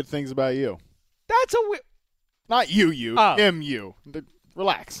 Doesn't say good things about you. That's a Not you. Oh. Him, you.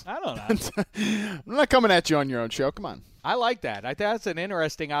 Relax. I don't know. I'm not coming at you on your own show. Come on. I like that. I think that's an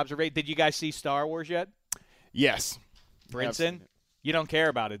interesting observation. Did you guys see Star Wars yet? Yes. Brinson, you don't care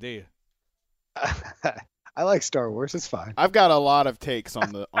about it, do you? I like Star Wars. It's fine. I've got a lot of takes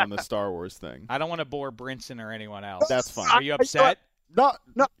on the Star Wars thing. I don't want to bore Brinson or anyone else. That's fine. Are you upset? No.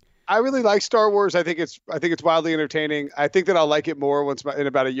 I really like Star Wars. I think it's wildly entertaining. I think that I'll like it more in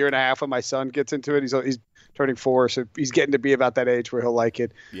about a year and a half when my son gets into it. He's turning 4, so he's getting to be about that age where he'll like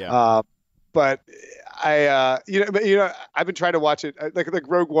it. Yeah. But I've been trying to watch it. Like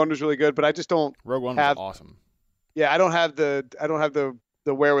Rogue One was really good, but I just don't. Rogue One was awesome. Yeah, I don't have the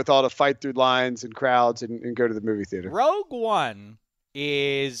wherewithal to fight through lines and crowds and go to the movie theater. Rogue One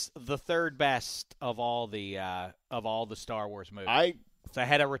is the third best of all the Star Wars movies. It's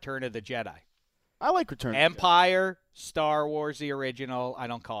ahead of Return of the Jedi. I like Return of the Jedi. Empire, Star Wars, the original. I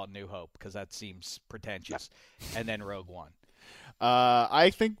don't call it New Hope because that seems pretentious. And then Rogue One.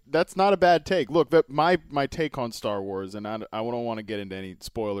 I think that's not a bad take. Look, my take on Star Wars, and I don't want to get into any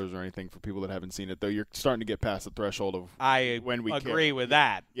spoilers or anything for people that haven't seen it, though you're starting to get past the threshold of when we agree with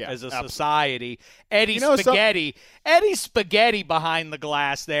that as a absolutely. Society. Eddie Spaghetti behind the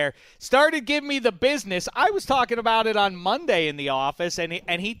glass there started giving me the business. I was talking about it on Monday in the office, and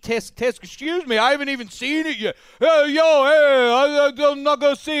he tisk, excuse me, I haven't even seen it yet. I'm not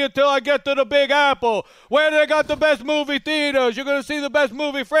going to see it till I get to the Big Apple, where they got the best movie theaters. You're going to see the best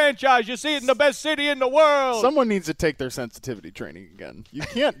movie franchise. You see it in the best city in the world. Someone needs to take their sensitivity training again.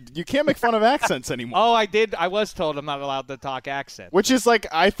 You can't make fun of accents anymore. Oh, I did. I was told I'm not allowed to talk accent. Which is like,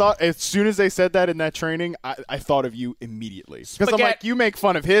 I thought as soon as they said that in that training, I thought of you immediately. Because I'm like, you make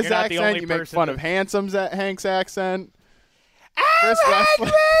fun of his accent, you make fun of Hank's accent.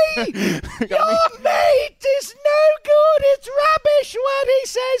 Henry! Your mate is no good. It's rubbish what he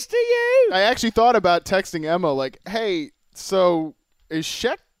says to you. I actually thought about texting Emma like, hey, so is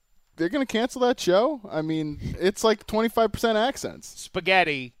Sheck, they're going to cancel that show? I mean, it's like 25% accents.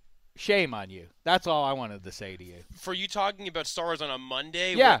 Spaghetti, shame on you. That's all I wanted to say to you. For you talking about Star Wars on a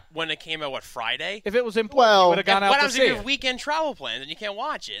Monday when it came out, Friday? If it was important, you would have gone out to see it. What happens if you have weekend travel plans and you can't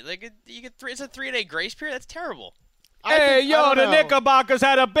watch it? Like, it's a 3-day grace period? That's terrible. The Knickerbockers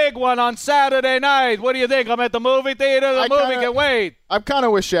had a big one on Saturday night. What do you think? I'm at the movie theater. The movie can wait. I'm kind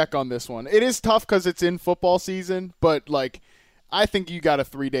of with Shaq on this one. It is tough because it's in football season, but, like, I think you got a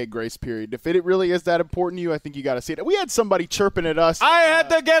 3-day grace period. If it really is that important to you, I think you got to see it. We had somebody chirping at us. I had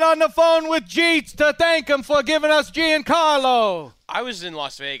to get on the phone with Jeets to thank him for giving us Giancarlo. I was in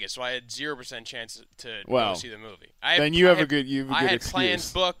Las Vegas, so I had 0% chance to go see the movie. You have a good excuse. I had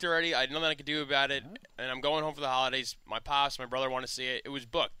plans booked already. I had nothing I could do about it, and I'm going home for the holidays. My pops, my brother want to see it. It was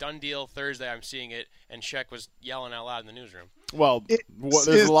booked. Done deal. Thursday I'm seeing it, and Sheck was yelling out loud in the newsroom. Well,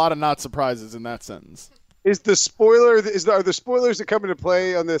 there's a lot of not surprises in that sentence. Are the spoilers that come into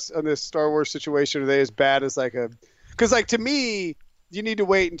play on this Star Wars situation, are they as bad as because to me, you need to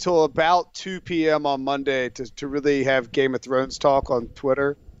wait until about 2 p.m. on Monday to really have Game of Thrones talk on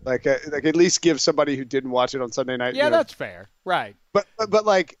Twitter. Like at least give somebody who didn't watch it on Sunday night. Yeah, that's fair. Right. But are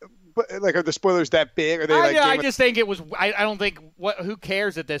the spoilers that big? Are they I just think it was. I don't think who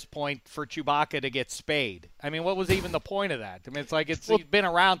cares at this point for Chewbacca to get spayed? I mean, what was even the point of that? I mean, it's like he's been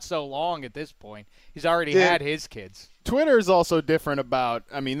around so long at this point. He's already had his kids. Twitter is also different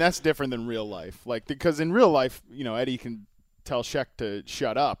that's different than real life. Like, because in real life, Eddie can tell Sheck to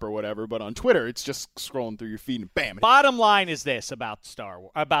shut up or whatever, but on Twitter, it's just scrolling through your feed and bam. Bottom line is this about Star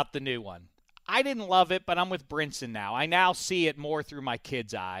Wars, about the new one. I didn't love it, but I'm with Brinson now. I now see it more through my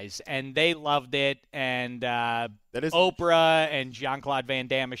kids' eyes, and they loved it. And Oprah and Jean-Claude Van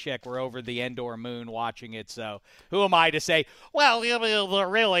Damme were over the Endor moon watching it. So who am I to say, well,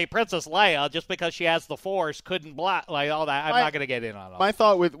 really, Princess Leia, just because she has the Force, couldn't block all that. I'm not going to get in on it. My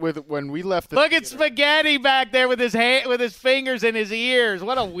thought with when we left the Look at Spaghetti back there with his fingers in his ears.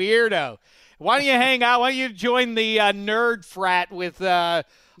 What a weirdo. Why don't you hang out? Why don't you join the nerd frat with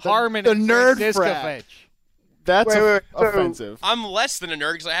Harmon the and nerd Franciscovich? frat. That's Wait. offensive. I'm less than a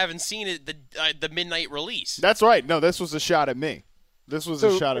nerd because I haven't seen it the midnight release. That's right. No, this was a shot at me. This was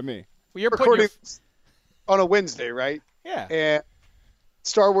a shot at me. Well, you're putting Recording on a Wednesday, right? yeah. And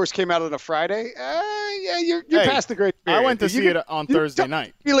Star Wars came out on a Friday. Yeah, you're Hey, past the great I period. went to see it on Thursday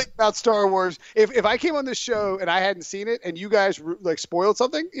night. Feeling about Star Wars. If I came on this show and I hadn't seen it and you guys like spoiled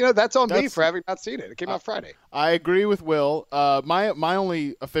something, that's on me That's- for having not seen it. It came out Friday. I agree with Will. My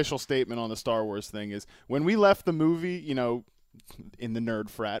only official statement on the Star Wars thing is when we left the movie, in the nerd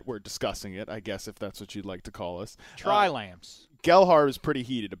frat, we're discussing it, I guess, if that's what you'd like to call us. Tri-lamps. Gelhard was pretty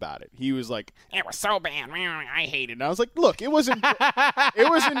heated about it. He was like, "It was so bad. I hate it." And I was like, "Look, it was enjoyable."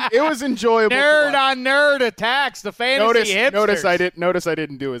 Nerd on nerd attacks the fantasy hipsters. Notice I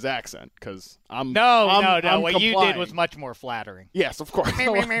didn't do his accent because I'm No. I'm What you did complying. was much more flattering. Yes, of course.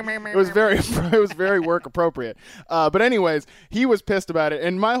 It was very work appropriate. But anyways, he was pissed about it,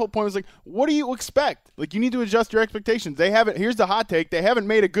 and my whole point was like, what do you expect? Like, you need to adjust your expectations. They haven't. Here's the hot take: they haven't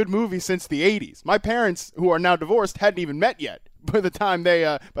made a good movie since the '80s. My parents, who are now divorced, hadn't even met yet. By the time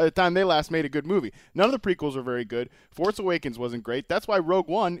they last made a good movie, none of the prequels were very good. Force Awakens wasn't great. That's why Rogue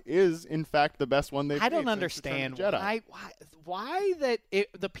One is, in fact, the best one they've made. I don't since understand Return of the Jedi. why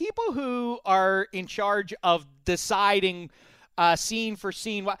the people who are in charge of deciding scene for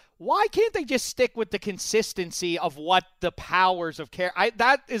scene, why can't they just stick with the consistency of what the powers of character?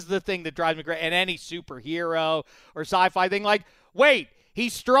 That is the thing that drives me crazy. And any superhero or sci-fi thing, like, wait.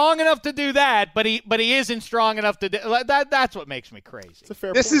 He's strong enough to do that, but he isn't strong enough to do that. That's what makes me crazy. It's a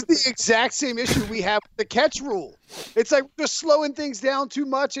fair This point. is the exact same issue we have with the catch rule. It's like just slowing things down too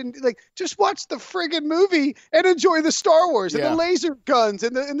much, and like just watch the friggin' movie and enjoy the Star Wars and Yeah. the laser guns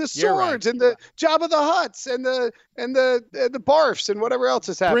and the You're right. swords and the Jabba the Hutts and the barfs and whatever else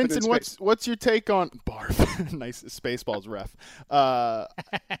has happened. Brinson, in space. what's your take on barf? Nice Spaceballs ref.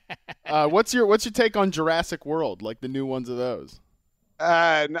 What's your take on Jurassic World, like the new ones of those?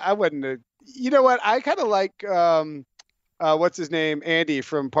 I wouldn't. You know what? I kind of like what's his name, Andy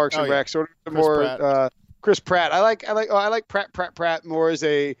from Parks and Oh, yeah. Rec. Sort of Chris more Pratt. Chris Pratt. I like Pratt more as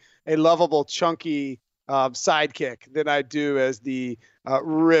a lovable, chunky sidekick than I do as the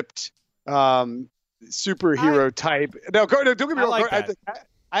ripped superhero type. No, don't get me I wrong. like that.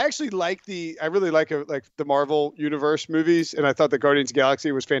 I actually like I really like the Marvel Universe movies, and I thought that Guardians of the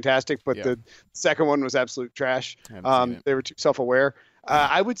Galaxy was fantastic, but Yeah. the second one was absolute trash. I haven't seen it. They were too self-aware.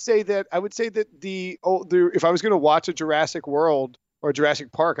 I would say that if I was going to watch a Jurassic World or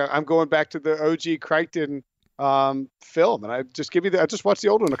Jurassic Park, I'm going back to the OG Crichton film, and I just watched the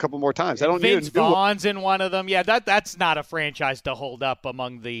old one a couple more times. I don't need Vince a new one. Vaughn's in one of them. Yeah, that's not a franchise to hold up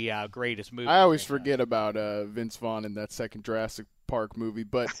among the greatest movies. I always forget about Vince Vaughn in that second Jurassic Park movie,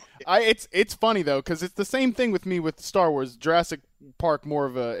 but it's funny though because it's the same thing with me with Star Wars. Jurassic Park more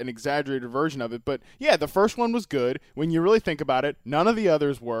of an exaggerated version of it, but yeah, the first one was good. When you really think about it, none of the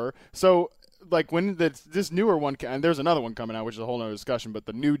others were. So like when this newer one, and there's another one coming out, which is a whole other discussion, but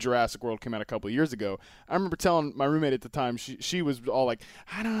the new Jurassic World came out a couple of years ago. I remember telling my roommate at the time, she was all like,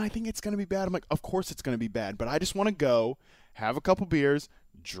 I don't know, I think it's going to be bad. I'm like, of course it's going to be bad, but I just want to go, have a couple beers,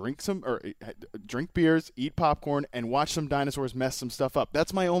 drink beers, eat popcorn, and watch some dinosaurs mess some stuff up.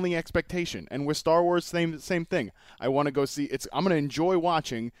 That's my only expectation. And with Star Wars, same thing. I want to go see I'm going to enjoy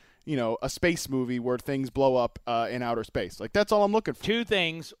watching a space movie where things blow up in outer space. Like, that's all I'm looking for. Two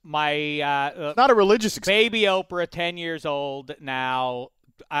things. My It's not a religious experience. baby Oprah, 10 years old now.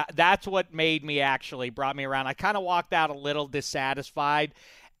 That's what brought me around. I kind of walked out a little dissatisfied.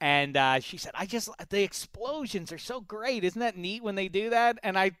 And she said, the explosions are so great. Isn't that neat when they do that?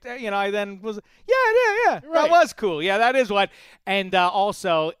 And I then was, yeah. Right. That was cool. Yeah, that is what. And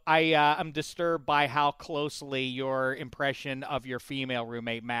also, I'm disturbed by how closely your impression of your female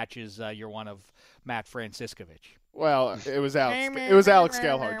roommate matches your one of Matt Franciscovich. Well, it was Alex. It was Alex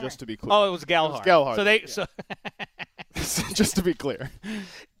Gelhard, just to be clear. Oh, it was Gelhard. Gelhard. So Just to be clear.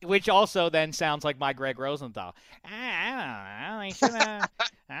 which also then sounds like my Greg Rosenthal. I don't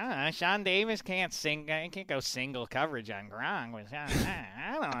know. Sean Davis can't sing. He can't go single coverage on Gronk.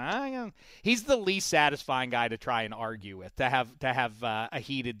 I don't know. He's the least satisfying guy to try and argue with, to have a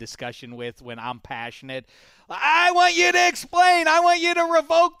heated discussion with when I'm passionate. I want you to explain. I want you to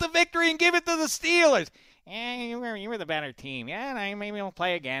revoke the victory and give it to the Steelers. You were the better team. Yeah, maybe we'll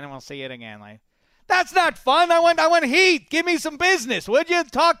play again and we'll see it again. Like, that's not fun. I want heat. Give me some business, would you?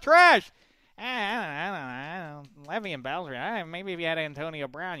 Talk trash. I don't know. Levy and Bell's. Maybe if you had Antonio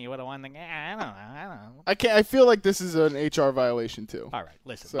Brown, you would have won the game. I don't know. I feel like this is an HR violation too. All right,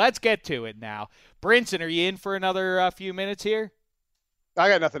 listen. Let's get to it now. Brinson, are you in for another few minutes here? I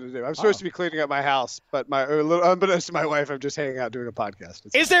got nothing to do. I'm supposed to be cleaning up my house, but unbeknownst to my wife, I'm just hanging out doing a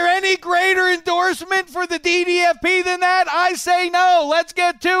podcast. Is there any greater endorsement for the DDFP than that? I say no. Let's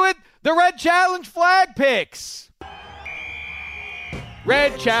get to it. The Red Challenge flag picks.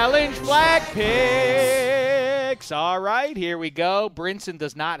 Red Challenge flag picks. All right, here we go. Brinson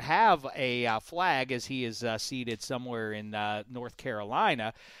does not have a flag as he is seated somewhere in North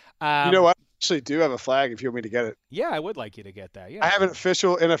Carolina. You know what? I actually do have a flag if you want me to get it. Yeah, I would like you to get that. Yeah. I have an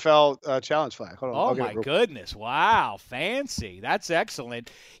official NFL challenge flag. Hold on. Oh, my goodness. Wow. Fancy. That's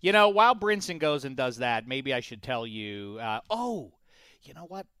excellent. You know, while Brinson goes and does that, maybe I should tell you, you know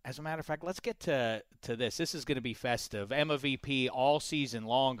what? As a matter of fact, let's get to this. This is going to be festive. Emma VP all season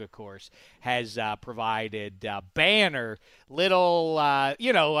long, of course, has provided banner little,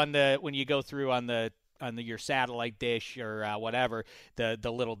 when you go through on your satellite dish or whatever,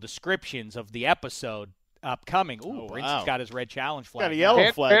 the little descriptions of the episode upcoming. Ooh, Brinson's got his Red Challenge flag. Got a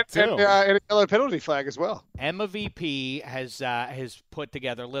yellow flag, too. And a yellow penalty flag as well. Emma VP has put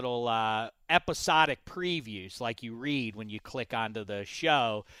together little episodic previews like you read when you click onto the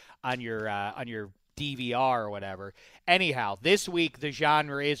show on your DVR or whatever. Anyhow, this week the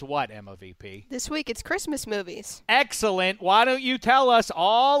genre is what, Emma VP? This week it's Christmas movies. Excellent. Why don't you tell us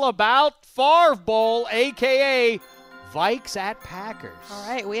all about Favre Bowl, a.k.a. Vikes at Packers. All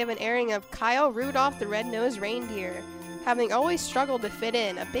right, we have an airing of Kyle Rudolph the Red-Nosed Reindeer. Having always struggled to fit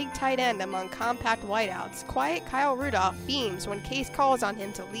in, a big tight end among compact whiteouts, quiet Kyle Rudolph beams when Case calls on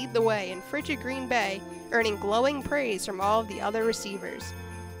him to lead the way in frigid Green Bay, earning glowing praise from all of the other receivers.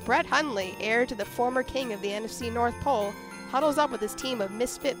 Brett Hundley, heir to the former king of the NFC North Pole, huddles up with his team of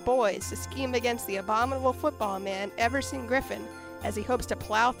misfit boys to scheme against the abominable football man Everson Griffin as he hopes to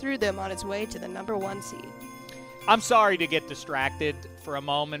plow through them on his way to the number 1 seed. I'm sorry to get distracted for a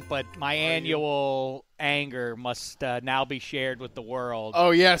moment, but my annual anger must now be shared with the world.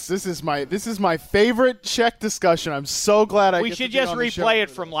 Oh yes, this is my favorite check discussion. I'm so glad we should just replay it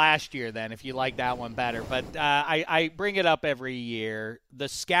from last year then, if you like that one better. But I bring it up every year. The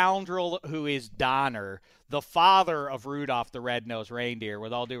scoundrel who is Donner, the father of Rudolph the Red-Nosed Reindeer.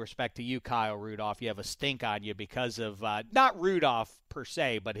 With all due respect to you, Kyle Rudolph, you have a stink on you because of not Rudolph per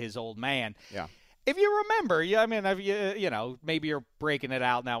se, but his old man. Yeah. If you remember, maybe you're breaking it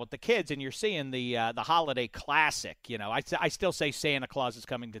out now with the kids, and you're seeing the holiday classic. You know, I still say Santa Claus is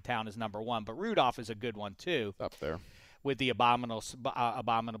Coming to Town is number 1, but Rudolph is a good one too. Up there with the abominable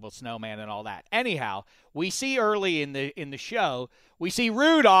snowman and all that. Anyhow, we see early in the show, we see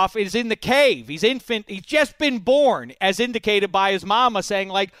Rudolph is in the cave. He's just been born, as indicated by his mama saying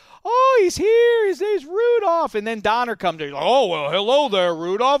like, "Oh, he's here. His name's Rudolph." And then Donner comes in. "Oh, well, hello there,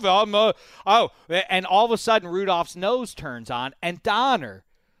 Rudolph." And all of a sudden Rudolph's nose turns on, and Donner,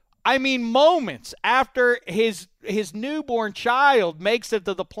 moments after his newborn child makes it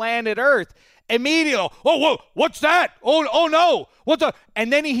to the planet Earth, immediately, whoa, what's that? Oh no, what the?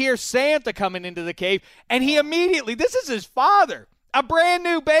 And then he hears Santa coming into the cave, and he immediately, this is his father, a brand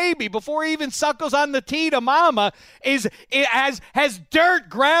new baby, before he even suckles on the tea to mama, has dirt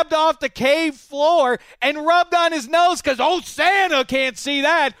grabbed off the cave floor and rubbed on his nose because, Santa can't see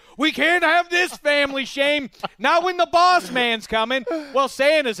that. We can't have this family shame. Not when the boss man's coming. Well,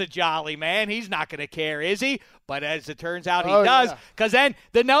 Santa's a jolly man. He's not going to care, is he? But as it turns out, he does, because then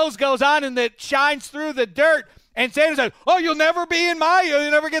the nose goes on and it shines through the dirt. And Santa says, you'll never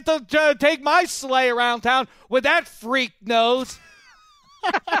get to take my sleigh around town with that freak nose.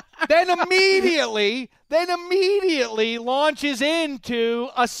 then immediately launches into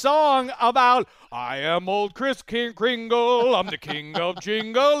a song about, "I am old Kris Kringle, I'm the king of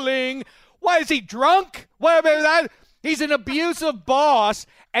jingling." Why, is he drunk? He's an abusive boss,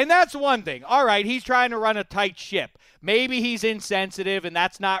 and that's one thing. All right, he's trying to run a tight ship. Maybe he's insensitive, and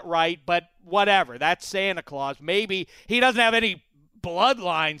that's not right, but whatever. That's Santa Claus. Maybe he doesn't have any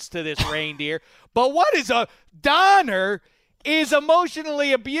bloodlines to this reindeer. But what is Donner is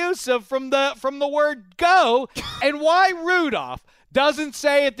emotionally abusive from the word go, and why Rudolph doesn't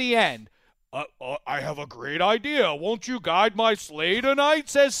say at the end, "I have a great idea. Won't you guide my sleigh tonight?"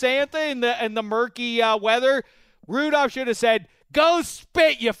 says Santa in the murky weather. Rudolph should have said, "Go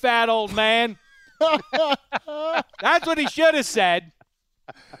spit, you fat old man." That's what he should have said.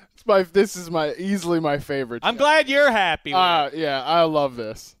 This is easily my favorite. I'm glad you're happy with it. Yeah, I love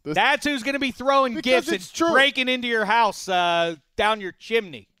this. That's who's going to be throwing gifts and breaking into your house down your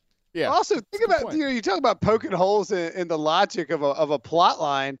chimney. Yeah. Also, think about you talk about poking holes in the logic of a plot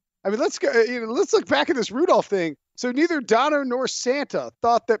line. Let's go. Let's look back at this Rudolph thing. So neither Donner nor Santa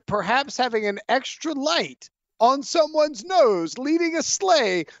thought that perhaps having an extra light on someone's nose, leading a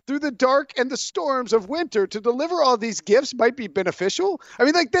sleigh through the dark and the storms of winter to deliver all these gifts might be beneficial. I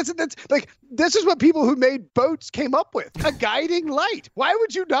mean, like that's like this is what people who made boats came up with, a guiding light. Why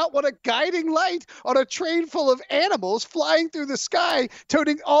would you not want a guiding light on a train full of animals flying through the sky,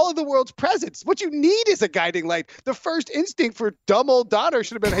 toting all of the world's presents? What you need is a guiding light. The first instinct for dumb old Donner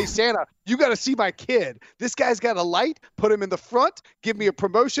should have been, hey, Santa, you got to see my kid. This guy's got a light. Put him in the front. Give me a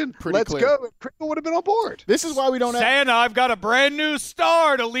promotion. Let's go. And Kringle would have been on board. This is why we don't have Santa, I've got a brand new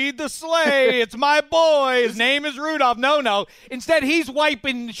star to lead the sleigh. It's my boy. His name is Rudolph. No. Instead, he's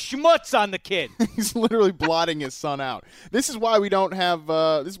wiping schmutz on the kid. He's literally blotting his son out. This is why we don't have.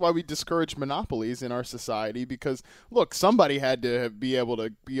 This is why we discourage monopolies in our society. Because look, somebody had to be able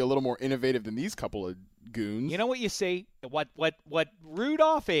to be a little more innovative than these couple of goons. You know what you see? What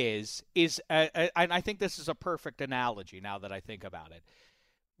Rudolph is and I think this is a perfect analogy now that I think about it.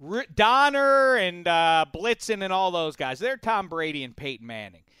 Donner and Blitzen and all those guys, they're Tom Brady and Peyton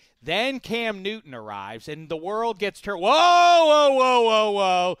Manning. Then Cam Newton arrives, and the world gets turned.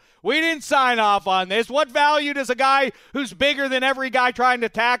 Whoa. We didn't sign off on this. What value does a guy who's bigger than every guy trying to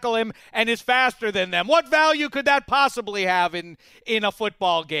tackle him and is faster than them, what value could that possibly have in a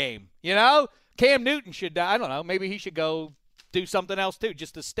football game? You know? Cam Newton should, I don't know, maybe he should go do something else too,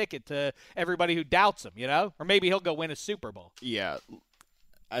 just to stick it to everybody who doubts him, you know? Or maybe he'll go win a Super Bowl. Yeah.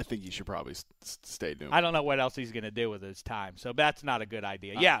 I think he should probably stay doing. I don't know what else he's going to do with his time, so that's not a good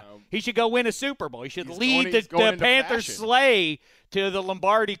idea. Yeah, he should go win a Super Bowl. He should lead the Panthers sleigh to the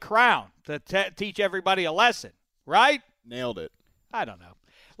Lombardi crown to teach everybody a lesson, right? Nailed it. I don't know.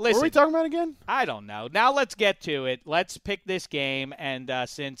 Listen, what are we talking about again? I don't know. Now let's get to it. Let's pick this game, and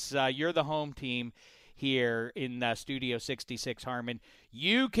since you're the home team here in Studio 66, Harmon,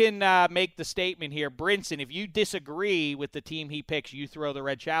 you can make the statement here. Brinson, if you disagree with the team he picks, you throw the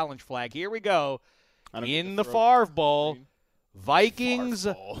red challenge flag. Here we go. In the Favre Bowl, Vikings,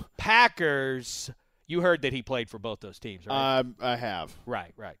 Packers. You heard that he played for both those teams, right? I have.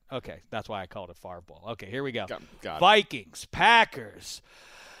 Right. Okay, that's why I called it Favre Bowl. Okay, here we go. Got Vikings, Packers.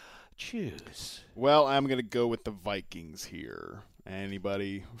 Choose. Well, I'm going to go with the Vikings here.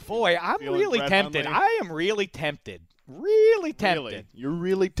 Anybody? Boy, I'm really tempted. I am really tempted. Really tempted. Really? You're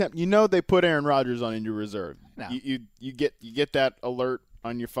really tempted. You know they put Aaron Rodgers on injured reserve. No. You get that alert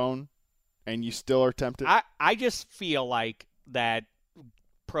on your phone, and you still are tempted? I just feel like that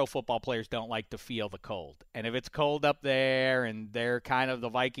pro football players don't like to feel the cold. And if it's cold up there and they're kind of the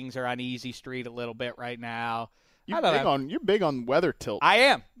Vikings are on easy street a little bit right now. You're big on weather tilt. I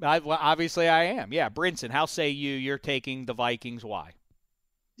am. Obviously I am. Yeah, Brinson, how say you're taking the Vikings? Why?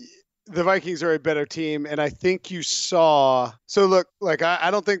 The Vikings are a better team, and I think you saw. So look,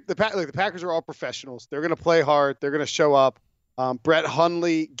 I don't think the Packers are all professionals. They're going to play hard. They're going to show up. Brett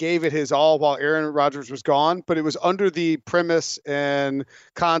Hundley gave it his all while Aaron Rodgers was gone, but it was under the premise and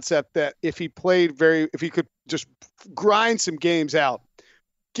concept that if he could just grind some games out,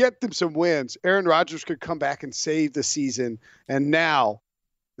 get them some wins, Aaron Rodgers could come back and save the season. And now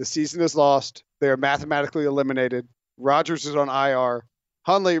the season is lost. They are mathematically eliminated. Rodgers is on IR.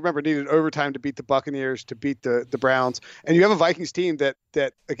 Hundley, remember, needed overtime to beat the Buccaneers, to beat the Browns. And you have a Vikings team that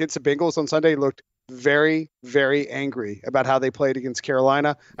against the Bengals on Sunday looked very, very angry about how they played against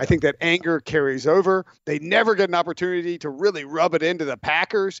Carolina. I think that anger carries over. They never get an opportunity to really rub it into the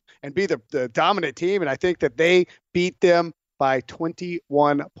Packers and be the dominant team. And I think that they beat them by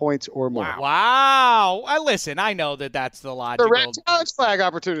 21 points or more. Wow. Listen, I know that's the logical. The red challenge flag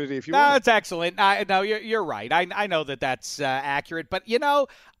opportunity, if you want. That's excellent. No, you're right. I know that's accurate. But,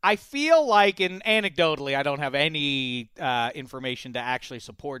 I feel like, and anecdotally, I don't have any information to actually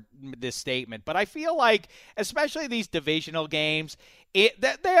support this statement, but I feel like, especially these divisional games, they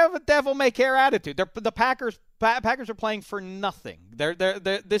have a devil-may-care attitude. The Packers are playing for nothing.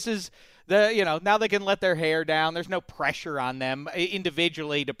 This is now they can let their hair down. There's no pressure on them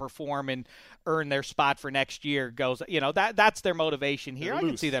individually to perform and earn their spot for next year. That's their motivation here. I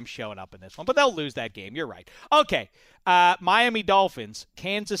can see them showing up in this one, but they'll lose that game. You're right. Okay. Miami Dolphins,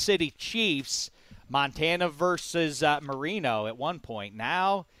 Kansas City Chiefs, Montana versus Marino at one point.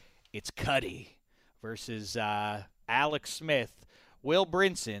 Now it's Cuddy versus Alex Smith, Will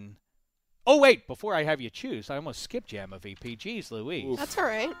Brinson. Oh, wait, before I have you choose, I almost skipped you, MVP. Jeez Louise. That's all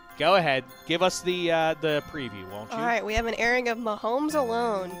right. Go ahead. Give us the preview, won't you? All right, we have an airing of Mahomes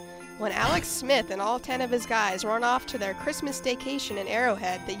Alone. When Alex Smith and all 10 of his guys run off to their Christmas staycation in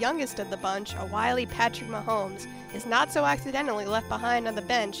Arrowhead, the youngest of the bunch, a wily Patrick Mahomes, is not so accidentally left behind on the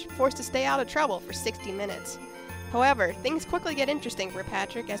bench, forced to stay out of trouble for 60 minutes. However, things quickly get interesting for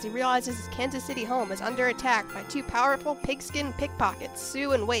Patrick as he realizes his Kansas City home is under attack by two powerful pigskin pickpockets,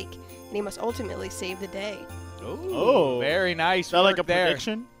 Sue and Wake, and he must ultimately save the day. Ooh, very nice. Is that like a work there.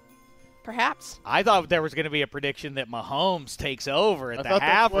 prediction? Perhaps. I thought there was going to be a prediction that Mahomes takes over at the thought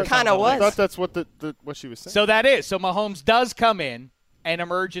half. that's Or what- Kinda something. was. I thought that's what she was saying. So that is. So Mahomes does come in and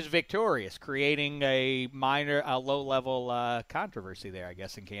emerges victorious, creating a low-level controversy there, I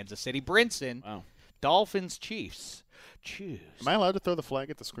guess, in Kansas City. Brinson, Wow. Dolphins, Chiefs. Choose. Am I allowed to throw the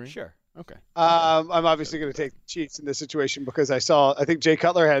flag at the screen? Sure. Okay. I'm obviously going to take the Chiefs in this situation because I think Jay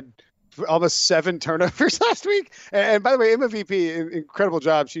Cutler had almost 7 turnovers last week. And by the way, Emma VP, incredible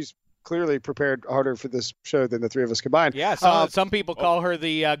job. She's clearly prepared harder for this show than the three of us combined. Yeah, some people call her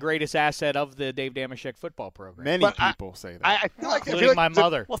the greatest asset of the Dave Damashek football program. Many But people say that. I feel like Including my there was a-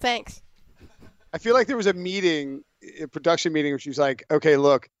 mother. Well, thanks. I feel like there was a meeting, a production meeting, where she was like, "Okay,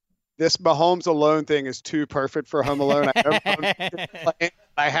 look, this Mahomes alone thing is too perfect for Home Alone.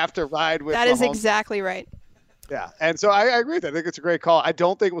 I have to ride with That is Mahomes." exactly right. Yeah, and so I agree with that. I think it's a great call. I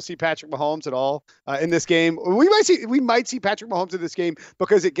don't think we'll see Patrick Mahomes at all in this game. We might see Patrick Mahomes in this game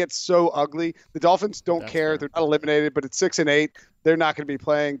because it gets so ugly. The Dolphins don't That's care; fair. they're not eliminated, but it's 6-8. They're not going to be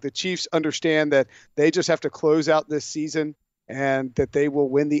playing. The Chiefs understand that they just have to close out this season and that they will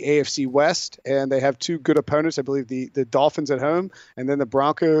win the AFC West. And they have 2 good opponents. I believe the Dolphins at home, and then the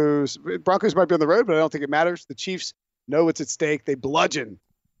Broncos. Broncos might be on the road, but I don't think it matters. The Chiefs know what's at stake. They bludgeon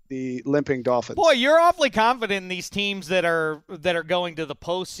the limping Dolphins. Boy, you're awfully confident in these teams that are going to the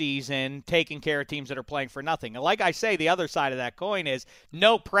postseason, taking care of teams that are playing for nothing. And like I say, the other side of that coin is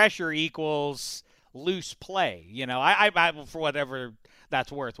no pressure equals loose play. You know, I for whatever that's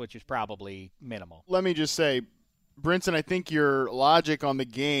worth, which is probably minimal. Let me just say, Brinson, I think your logic on the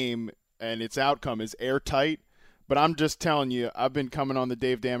game and its outcome is airtight. But I'm just telling you, I've been coming on the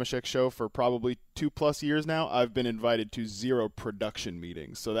Dave Damashek show for probably 2+ years now. I've been invited to 0 production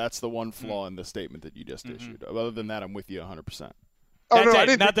meetings. So that's the one flaw in the statement that you just issued. Other than that, I'm with you 100%. That's I it.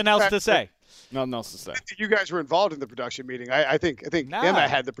 didn't Nothing think else that- to say. Nothing else to say. You guys were involved in the production meeting. I think No. Emma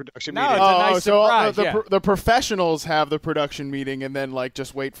had the production No, meeting. it's a nice surprise, the, yeah. the professionals have the production meeting and then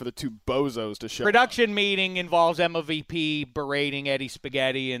just wait for the 2 bozos to show up. Production meeting involves Emma VP berating Eddie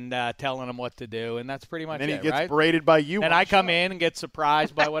Spaghetti and telling him what to do, and that's pretty much And then it, he gets right? berated by you. And on I the come show. in and get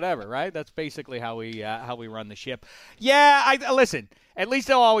surprised by whatever, right? That's basically how we run the ship. Yeah, listen. At least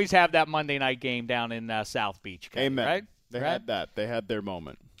they'll always have that Monday night game down in South Beach. Kenny, Amen. Right? They Right? had that. They had their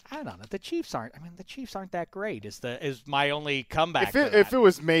moment. I don't know. The Chiefs aren't. I mean, the Chiefs aren't that great. Is my only comeback? If it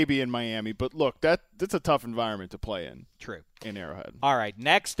was maybe in Miami, but look, that's a tough environment to play True. in Arrowhead. All right.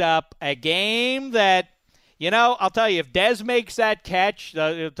 Next up, a game that I'll tell you, if Dez makes that catch,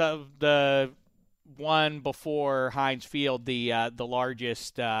 the one before Heinz Field, the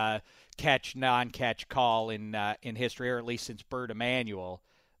largest non-catch call in history, or at least since Bert Emanuel,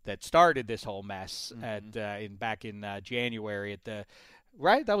 that started this whole mess back in January at the.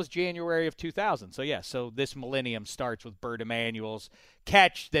 Right? That was January of 2000. So, yeah. So this millennium starts with Bert Emanuel's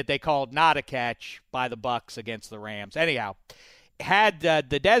catch that they called not a catch by the Bucs against the Rams. Anyhow, had the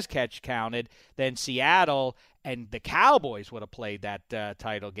Dez catch counted, then Seattle and the Cowboys would have played that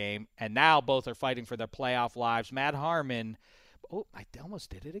title game. And now both are fighting for their playoff lives. Matt Harmon. Oh, I almost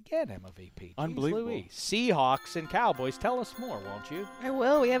did it again, MVP. Jeez Unbelievable. Louise. Seahawks and Cowboys. Tell us more, won't you? I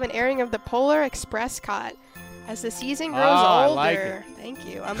will. We have an airing of the Polar Express caught. As the season grows I older, like it. thank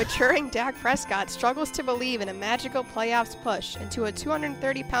you, a maturing Dak Prescott struggles to believe in a magical playoffs push until a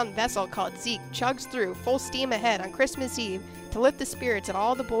 230-pound vessel called Zeke chugs through full steam ahead on Christmas Eve to lift the spirits of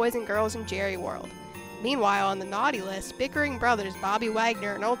all the boys and girls in Jerry World. Meanwhile, on the naughty list, bickering brothers Bobby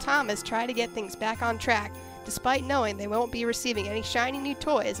Wagner and Old Thomas try to get things back on track, despite knowing they won't be receiving any shiny new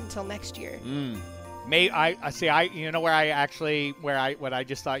toys until next year. What I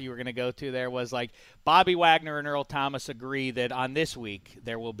just thought you were going to go to there was like Bobby Wagner and Earl Thomas agree that on this week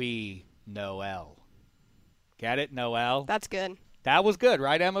there will be Noel. Get it? Noel? That's good. That was good,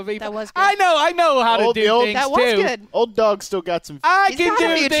 right, Emma V? That was good. I know how to Old- do the old- things That too. was good. Old Dog still got some. I He's can got a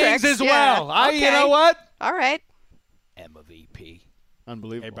do few things tricks, as yeah. well. You Okay. know what? All right. Emma VP.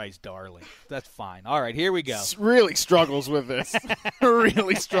 Unbelievable. Everybody's darling. That's fine. All right, here we go. Really struggles with this.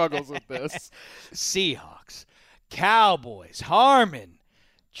 Really struggles with this. Seahawks, Cowboys, Harmon.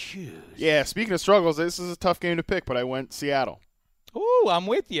 Choose. Yeah, speaking of struggles, this is a tough game to pick, but I went Seattle. Ooh, I'm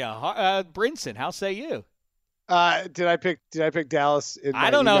with you. Brinson, how say you? Did I pick Dallas? In I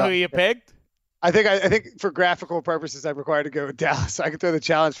my don't know email? who you picked. I think for graphical purposes, I'm required to go with Dallas. I can throw the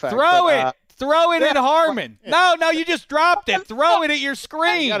challenge flag. Throw but, it. Throw it at Harmon. No, you just dropped it. Throw it at your You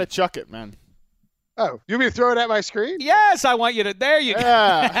screen. got to chuck it, man. Oh, you want me to throw it at my screen? Yes, I want you to. There you go.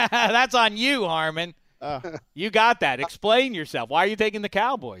 Yeah. That's on you, Harmon. You got that. Explain yourself. Why are you taking the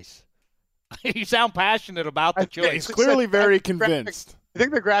Cowboys? You sound passionate about the I- choice. He's clearly very convinced. I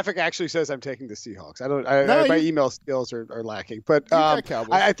think the graphic actually says I'm taking the Seahawks. My email skills are lacking, but I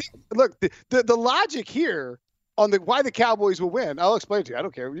think look the logic here on why the Cowboys will win. I'll explain it to you. I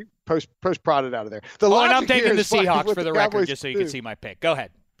don't care. You post prod it out of there. And I'm taking the Seahawks for the record, just so you can see my pick. Go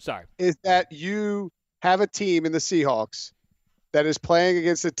ahead. Sorry. Is that you have a team in the Seahawks that is playing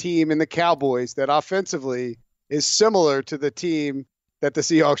against a team in the Cowboys that offensively is similar to the team that the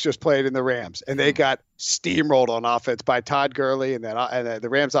Seahawks just played in the Rams, and they got steamrolled on offense by Todd Gurley and the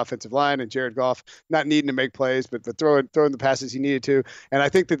Rams offensive line and Jared Goff not needing to make plays, but throwing the passes he needed to. And I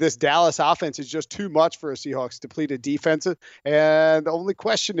think that this Dallas offense is just too much for a Seahawks depleted defense. And the only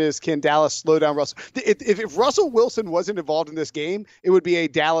question is, can Dallas slow down Russell? If Russell Wilson wasn't involved in this game, it would be a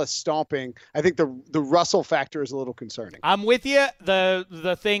Dallas stomping. I think the Russell factor is a little concerning. I'm with you.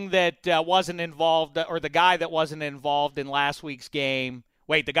 The thing that wasn't involved, or the guy that wasn't involved in last week's game,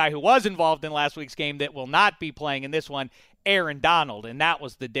 the guy who was involved in last week's game that will not be playing in this one, Aaron Donald, and that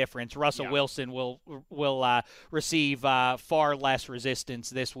was the difference. Russell Wilson will receive far less resistance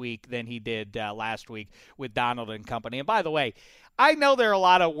this week than he did last week with Donald and company. And by the way, I know there are a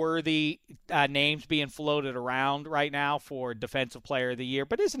lot of worthy names being floated around right now for Defensive Player of the Year,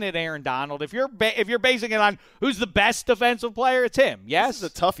 but isn't it Aaron Donald? If you're basing it on who's the best defensive player, it's him. Yes,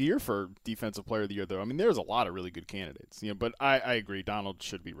 this is a tough year for Defensive Player of the Year, though. I mean, there's a lot of really good candidates. But I agree, Donald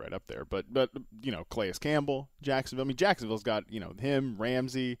should be right up there. But Calais Campbell, Jacksonville. I mean, Jacksonville's got him.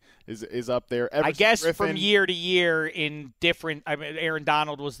 Ramsey is up there. Everson, I guess Griffin. From year to year in different. I mean, Aaron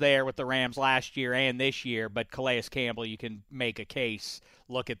Donald was there with the Rams last year and this year, but Calais Campbell, you can make a case.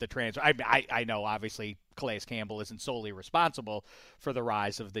 Look at the transfer. I know, obviously, Calais Campbell isn't solely responsible for the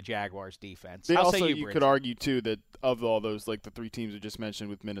rise of the Jaguars' defense. You could argue, too, that of all those, like the three teams we just mentioned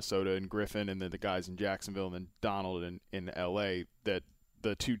with Minnesota and Griffin and then the guys in Jacksonville and then Donald in L.A., that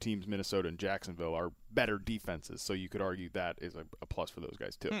the two teams, Minnesota and Jacksonville, are better defenses. So you could argue that is a plus for those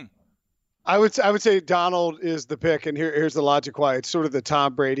guys, too. I would say Donald is the pick, and here's the logic why. It's sort of the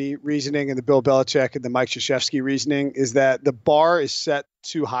Tom Brady reasoning and the Bill Belichick and the Mike Krzyzewski reasoning is that the bar is set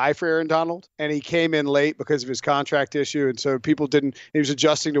too high for Aaron Donald, and he came in late because of his contract issue, and so he was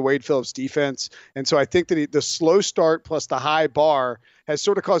adjusting to Wade Phillips' defense, and so I think that the slow start plus the high bar has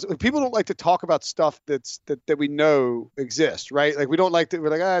sort of caused people don't like to talk about stuff that we know exists, right? Like we don't like to. We're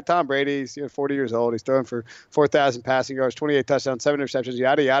like, Tom Brady's 40 years old, he's throwing for 4,000 passing yards, 28 touchdowns, 7 interceptions,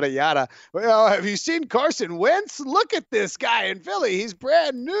 yada yada yada. Well, have you seen Carson Wentz? Look at this guy in Philly, he's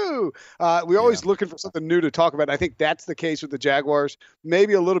brand new. We're always looking for something new to talk about. And I think that's the case with the Jaguars.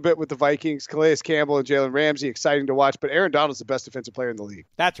 Maybe a little bit with the Vikings, Calais Campbell and Jalen Ramsey, exciting to watch. But Aaron Donald's the best defensive player in the league.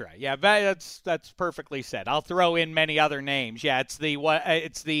 That's right. Yeah, that's perfectly said. I'll throw in many other names. Yeah, it's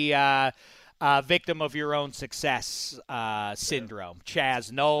the victim of your own success syndrome.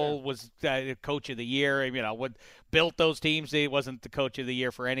 Chaz Noll was coach of the year. What built those teams? He wasn't the coach of the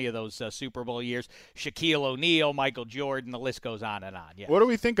year for any of those Super Bowl years. Shaquille O'Neal, Michael Jordan, the list goes on and on. Yeah. What do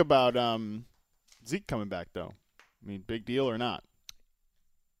we think about Zeke coming back, though? I mean, big deal or not?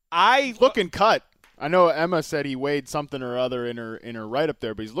 He's looking cut. I know Emma said he weighed something or other in her right up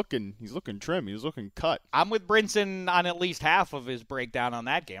there, but he's looking trim. He's looking cut. I'm with Brinson on at least half of his breakdown on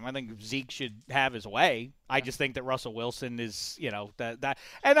that game. I think Zeke should have his way. I just think that Russell Wilson is, that.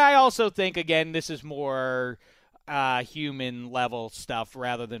 And I also think, again, this is more human level stuff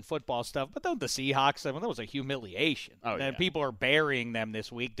rather than football stuff. But the Seahawks, that was a humiliation. And people are burying them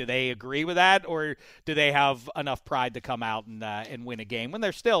this week. Do they agree with that, or do they have enough pride to come out and win a game when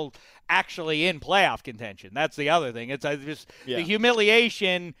they're still actually in playoff contention? That's the other thing. It's just the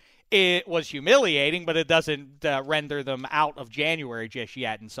humiliation. It was humiliating, but it doesn't render them out of January just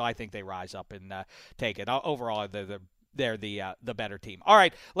yet. And so I think they rise up and take it. Overall, they're the better team. All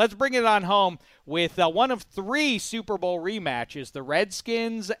right, let's bring it on home with one of 3 Super Bowl rematches. The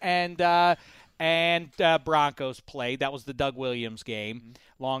Redskins and Broncos played. That was the Doug Williams game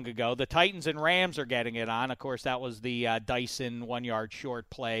long ago. The Titans and Rams are getting it on. Of course, that was the Dyson 1-yard short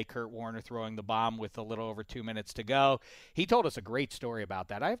play. Kurt Warner throwing the bomb with a little over 2 minutes to go. He told us a great story about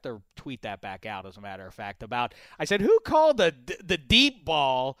that. I have to tweet that back out, as a matter of fact. I said, who called the deep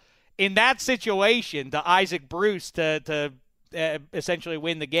ball in that situation to Isaac Bruce to essentially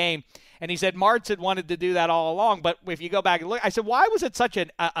win the game? And he said Martz had wanted to do that all along. But if you go back and look, I said, why was it such a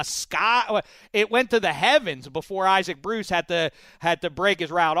sky? It went to the heavens before Isaac Bruce had to break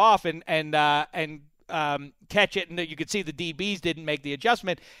his route off and catch it. And you could see the DBs didn't make the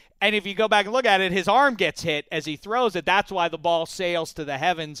adjustment. And if you go back and look at it, his arm gets hit as he throws it. That's why the ball sails to the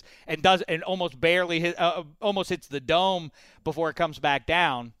heavens and almost barely almost hits the dome before it comes back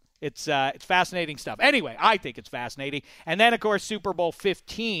down. It's fascinating stuff. Anyway, I think it's fascinating. And then, of course, Super Bowl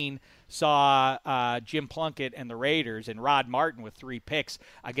 15 saw Jim Plunkett and the Raiders and Rod Martin with 3 picks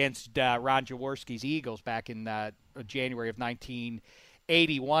against Ron Jaworski's Eagles back in January of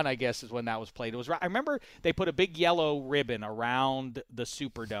 1981, I guess, is when that was played. I remember they put a big yellow ribbon around the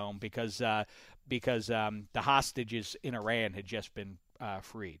Superdome because the hostages in Iran had just been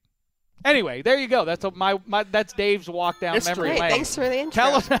freed. Anyway, there you go. That's that's Dave's walk down memory lane. Thanks for the intro.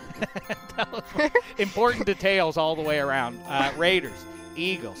 Tell us important details all the way around. Raiders,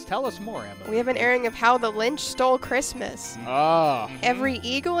 Eagles. Tell us more, Emma. We have an airing of how the Lynch stole Christmas. Every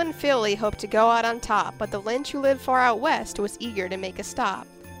Eagle in Philly hoped to go out on top, but the Lynch who lived far out west was eager to make a stop.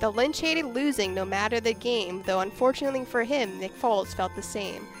 The Lynch hated losing no matter the game, though unfortunately for him, Nick Foles felt the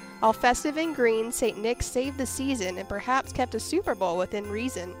same. All festive and green, St. Nick saved the season and perhaps kept a Super Bowl within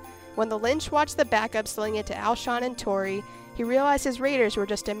reason. When the Lynch watched the backup sling it to Alshon and Torrey, he realized his Raiders were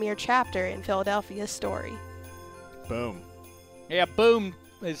just a mere chapter in Philadelphia's story. Boom. Yeah, boom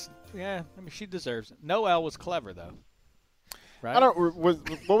is she deserves it. Noelle was clever though. Right? What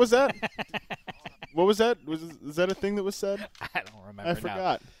was that? What was that? Is that a thing that was said? I don't remember. I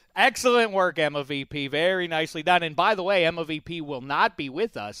forgot. Excellent work, Emma VP. Very nicely done. And by the way, Emma VP will not be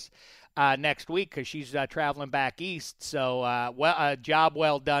with us next week because she's traveling back east. So, job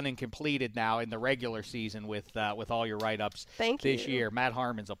well done and completed now in the regular season with all your write-ups this year. Matt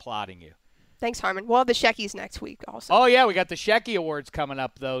Harmon's applauding you. Thanks, Harmon. We'll have the Sheckies next week also. Oh, yeah, we got the Shecky Awards coming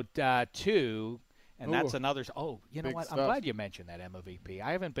up, though, too. And that's another – you know what? Stuff. I'm glad you mentioned that, Emma VP.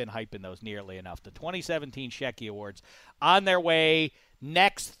 I haven't been hyping those nearly enough. The 2017 Shecky Awards on their way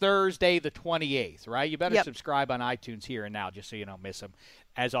next Thursday, the 28th, right? You better subscribe on iTunes here and now just so you don't miss them.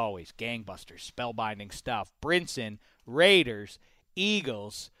 As always, gangbusters, spellbinding stuff. Brinson, Raiders,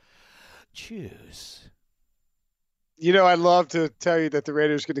 Eagles. Choose. You know, I'd love to tell you that the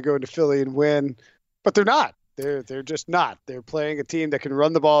Raiders are going to go into Philly and win, but they're not. They're just not. They're playing a team that can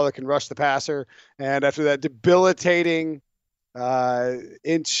run the ball, that can rush the passer, and after that debilitating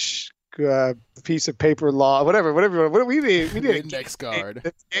inch piece of paper law, whatever we need a index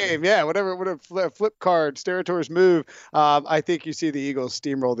card game, whatever flip card, Sterators move. I think you see the Eagles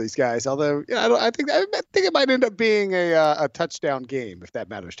steamroll these guys. Although, I think it might end up being a touchdown game if that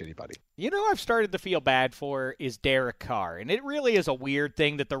matters to anybody. You know, I've started to feel bad for is Derek Carr, and it really is a weird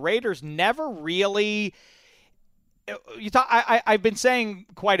thing that the Raiders never really. I've been saying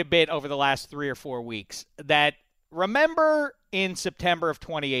quite a bit over the last 3 or 4 weeks that remember in September of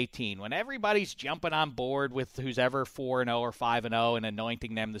 2018 when everybody's jumping on board with who's ever 4-0 or 5-0 and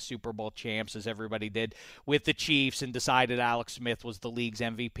anointing them the Super Bowl champs as everybody did with the Chiefs and decided Alex Smith was the league's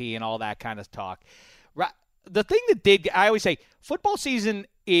MVP and all that kind of talk. The thing that I always say, football season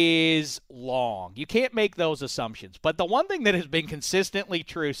is long. You can't make those assumptions. But the one thing that has been consistently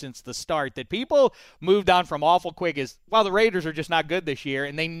true since the start that people moved on from awful quick is, well, the Raiders are just not good this year,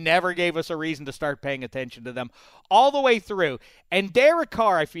 and they never gave us a reason to start paying attention to them all the way through. And Derek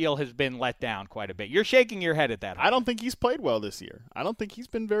Carr, I feel, has been let down quite a bit. You're shaking your head at that. I don't think he's played well this year. I don't think he's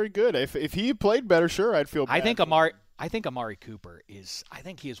been very good. If he played better, sure, I'd feel bad. I think Amari Cooper is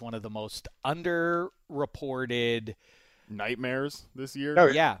one of the most underreported nightmares this year. Oh,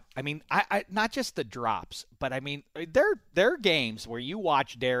 yeah. I mean, I not just the drops, but I mean, there are games where you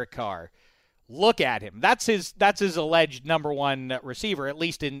watch Derek Carr, look at him. That's his alleged number one receiver, at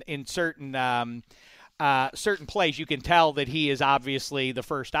least in certain certain plays. You can tell that he is obviously the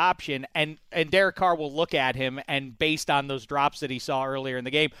first option, and Derek Carr will look at him, and based on those drops that he saw earlier in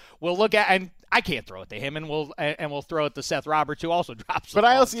the game, we'll look at, and I can't throw it to him, and we'll throw it to Seth Roberts, who also drops. But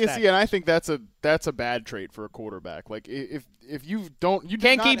I also see, and I think that's a bad trait for a quarterback. Like if you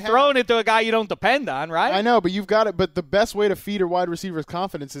can't keep throwing it to a guy you don't depend on, right? I know, but you've got it. But the best way to feed a wide receiver's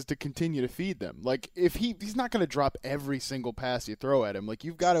confidence is to continue to feed them. Like if he's not going to drop every single pass you throw at him. Like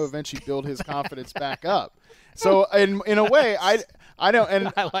you've got to eventually build his confidence back up. So in a way, I don't,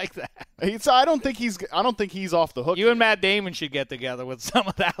 and I like that. So I don't think he's off the hook. You and Matt Damon should get together with some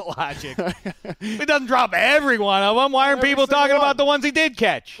of that logic. He doesn't drop every one of them. Why aren't people talking about the ones he did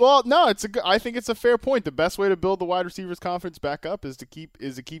catch? Well, no, I think it's a fair point. The best way to build the wide receiver's confidence back up is to keep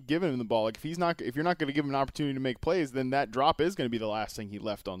giving him the ball. Like if you're not going to give him an opportunity to make plays, then that drop is going to be the last thing he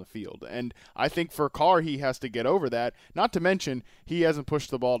left on the field. And I think for Carr, he has to get over that. Not to mention he hasn't pushed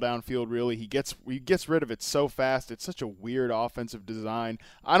the ball downfield really. He gets rid of it so fast. It's such a weird offensive design.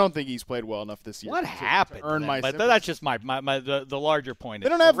 I don't think he's played well enough this year. What happened? To earn my but sympathy. That's just the larger point. They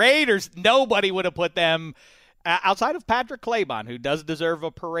don't have Raiders. Nobody would have put them Outside of Patrick Claybon, who does deserve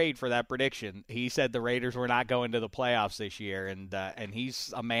a parade for that prediction, he said the Raiders were not going to the playoffs this year, and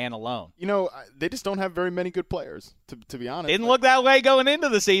he's a man alone. You know, they just don't have very many good players, to be honest. Didn't look that way going into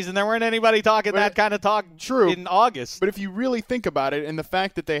the season. There weren't anybody talking that kind of talk in August. But if you really think about it, and the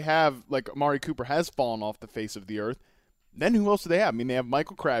fact that they have, like, Amari Cooper has fallen off the face of the earth, then who else do they have? I mean, they have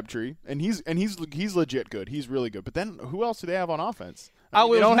Michael Crabtree, and he's legit good. He's really good. But then who else do they have on offense? It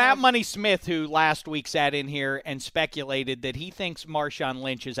was Matt Money Smith who last week sat in here and speculated that he thinks Marshawn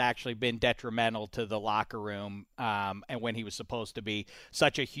Lynch has actually been detrimental to the locker room and when he was supposed to be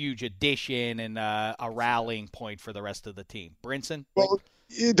such a huge addition and a rallying point for the rest of the team. Brinson? Well,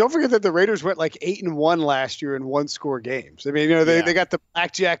 don't forget that the Raiders went like 8-1 last year in one-score games. I mean, they got the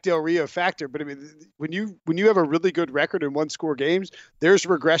Blackjack Del Rio factor, but I mean, when you have a really good record in one-score games, there's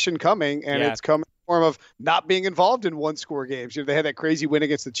regression coming, and it's coming in the form of not being involved in one-score games. They had that crazy win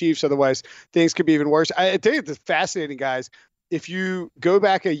against the Chiefs. Otherwise, things could be even worse. I tell you, it's fascinating, guys. If you go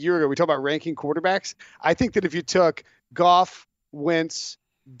back a year ago, we talked about ranking quarterbacks. I think that if you took Goff, Wentz,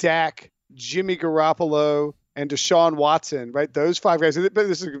 Dak, Jimmy Garoppolo, and Deshaun Watson, right? Those 5 guys. But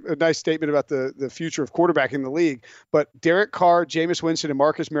this is a nice statement about the future of quarterback in the league. But Derek Carr, Jameis Winston, and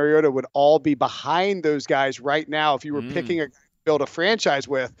Marcus Mariota would all be behind those guys right now if you were picking a guy to build a franchise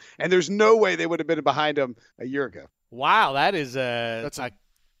with. And there's no way they would have been behind them a year ago. Wow, that is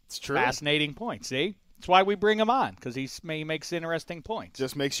it's true. Fascinating point. See? That's why we bring him on, because he makes interesting points.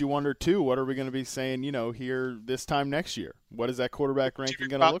 Just makes you wonder, too, what are we going to be saying, here this time next year? What is that quarterback ranking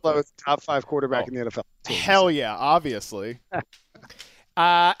going to look like? Top 5 quarterback in the NFL. Hell yeah, obviously.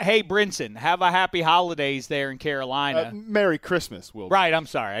 Hey, Brinson, have a happy holidays there in Carolina. Merry Christmas, Will. Right, I'm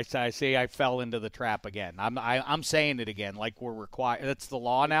sorry. I see I fell into the trap again. I'm saying it again like we're required. That's the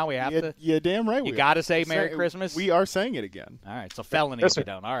law now. We have to. Yeah, damn right. You got to say Merry Christmas. We are saying it again. All right, so felony if you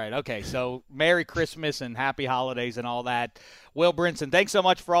don't. All right, okay. So Merry Christmas and happy holidays and all that. Will Brinson, thanks so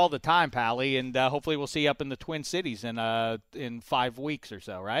much for all the time, Pally, and hopefully we'll see you up in the Twin Cities in 5 weeks or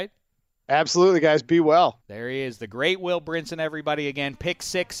so. Right? Absolutely, guys. Be well. There he is, the great Will Brinson, everybody. Again, Pick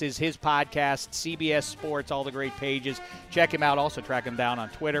Six is his podcast, CBS Sports, all the great pages. Check him out. Also track him down on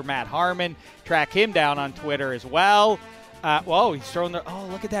Twitter. Matt Harmon, track him down on Twitter as well. Whoa, he's throwing the – oh,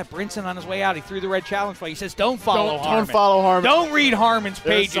 look at that. Brinson on his way out. He threw the red challenge flag. He says, don't follow Harmon. Don't follow Harmon. Don't read Harmon's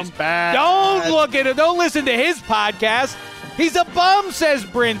pages. Some bad. Don't look at it. Don't listen to his podcast. He's a bum, says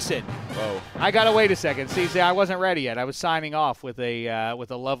Brinson. Whoa. I got to wait a second. See, I wasn't ready yet. I was signing off with a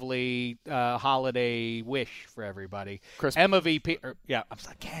lovely holiday wish for everybody. Emma VP.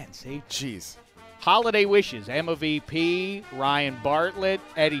 See? Jeez. Holiday wishes. Emma VP, Ryan Bartlett,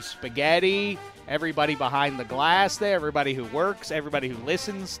 Eddie Spaghetti, everybody behind the glass there, everybody who works, everybody who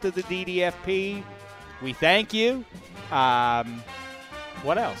listens to the DDFP. We thank you.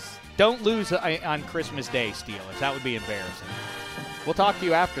 What else? Don't lose on Christmas Day, Steelers. That would be embarrassing. We'll talk to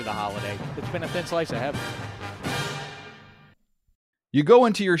you after the holiday. It's been a thin slice of heaven. You go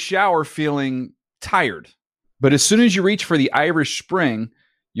into your shower feeling tired, but as soon as you reach for the Irish Spring,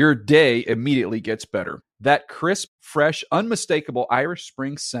 your day immediately gets better. That crisp, fresh, unmistakable Irish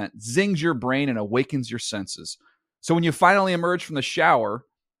Spring scent zings your brain and awakens your senses. So when you finally emerge from the shower,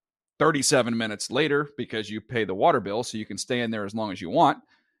 37 minutes later, because you pay the water bill so you can stay in there as long as you want,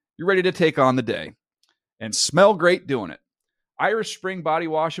 you're ready to take on the day and smell great doing it. Irish Spring Body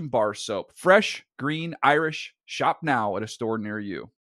Wash and Bar Soap. Fresh, green, Irish. Shop now at a store near you.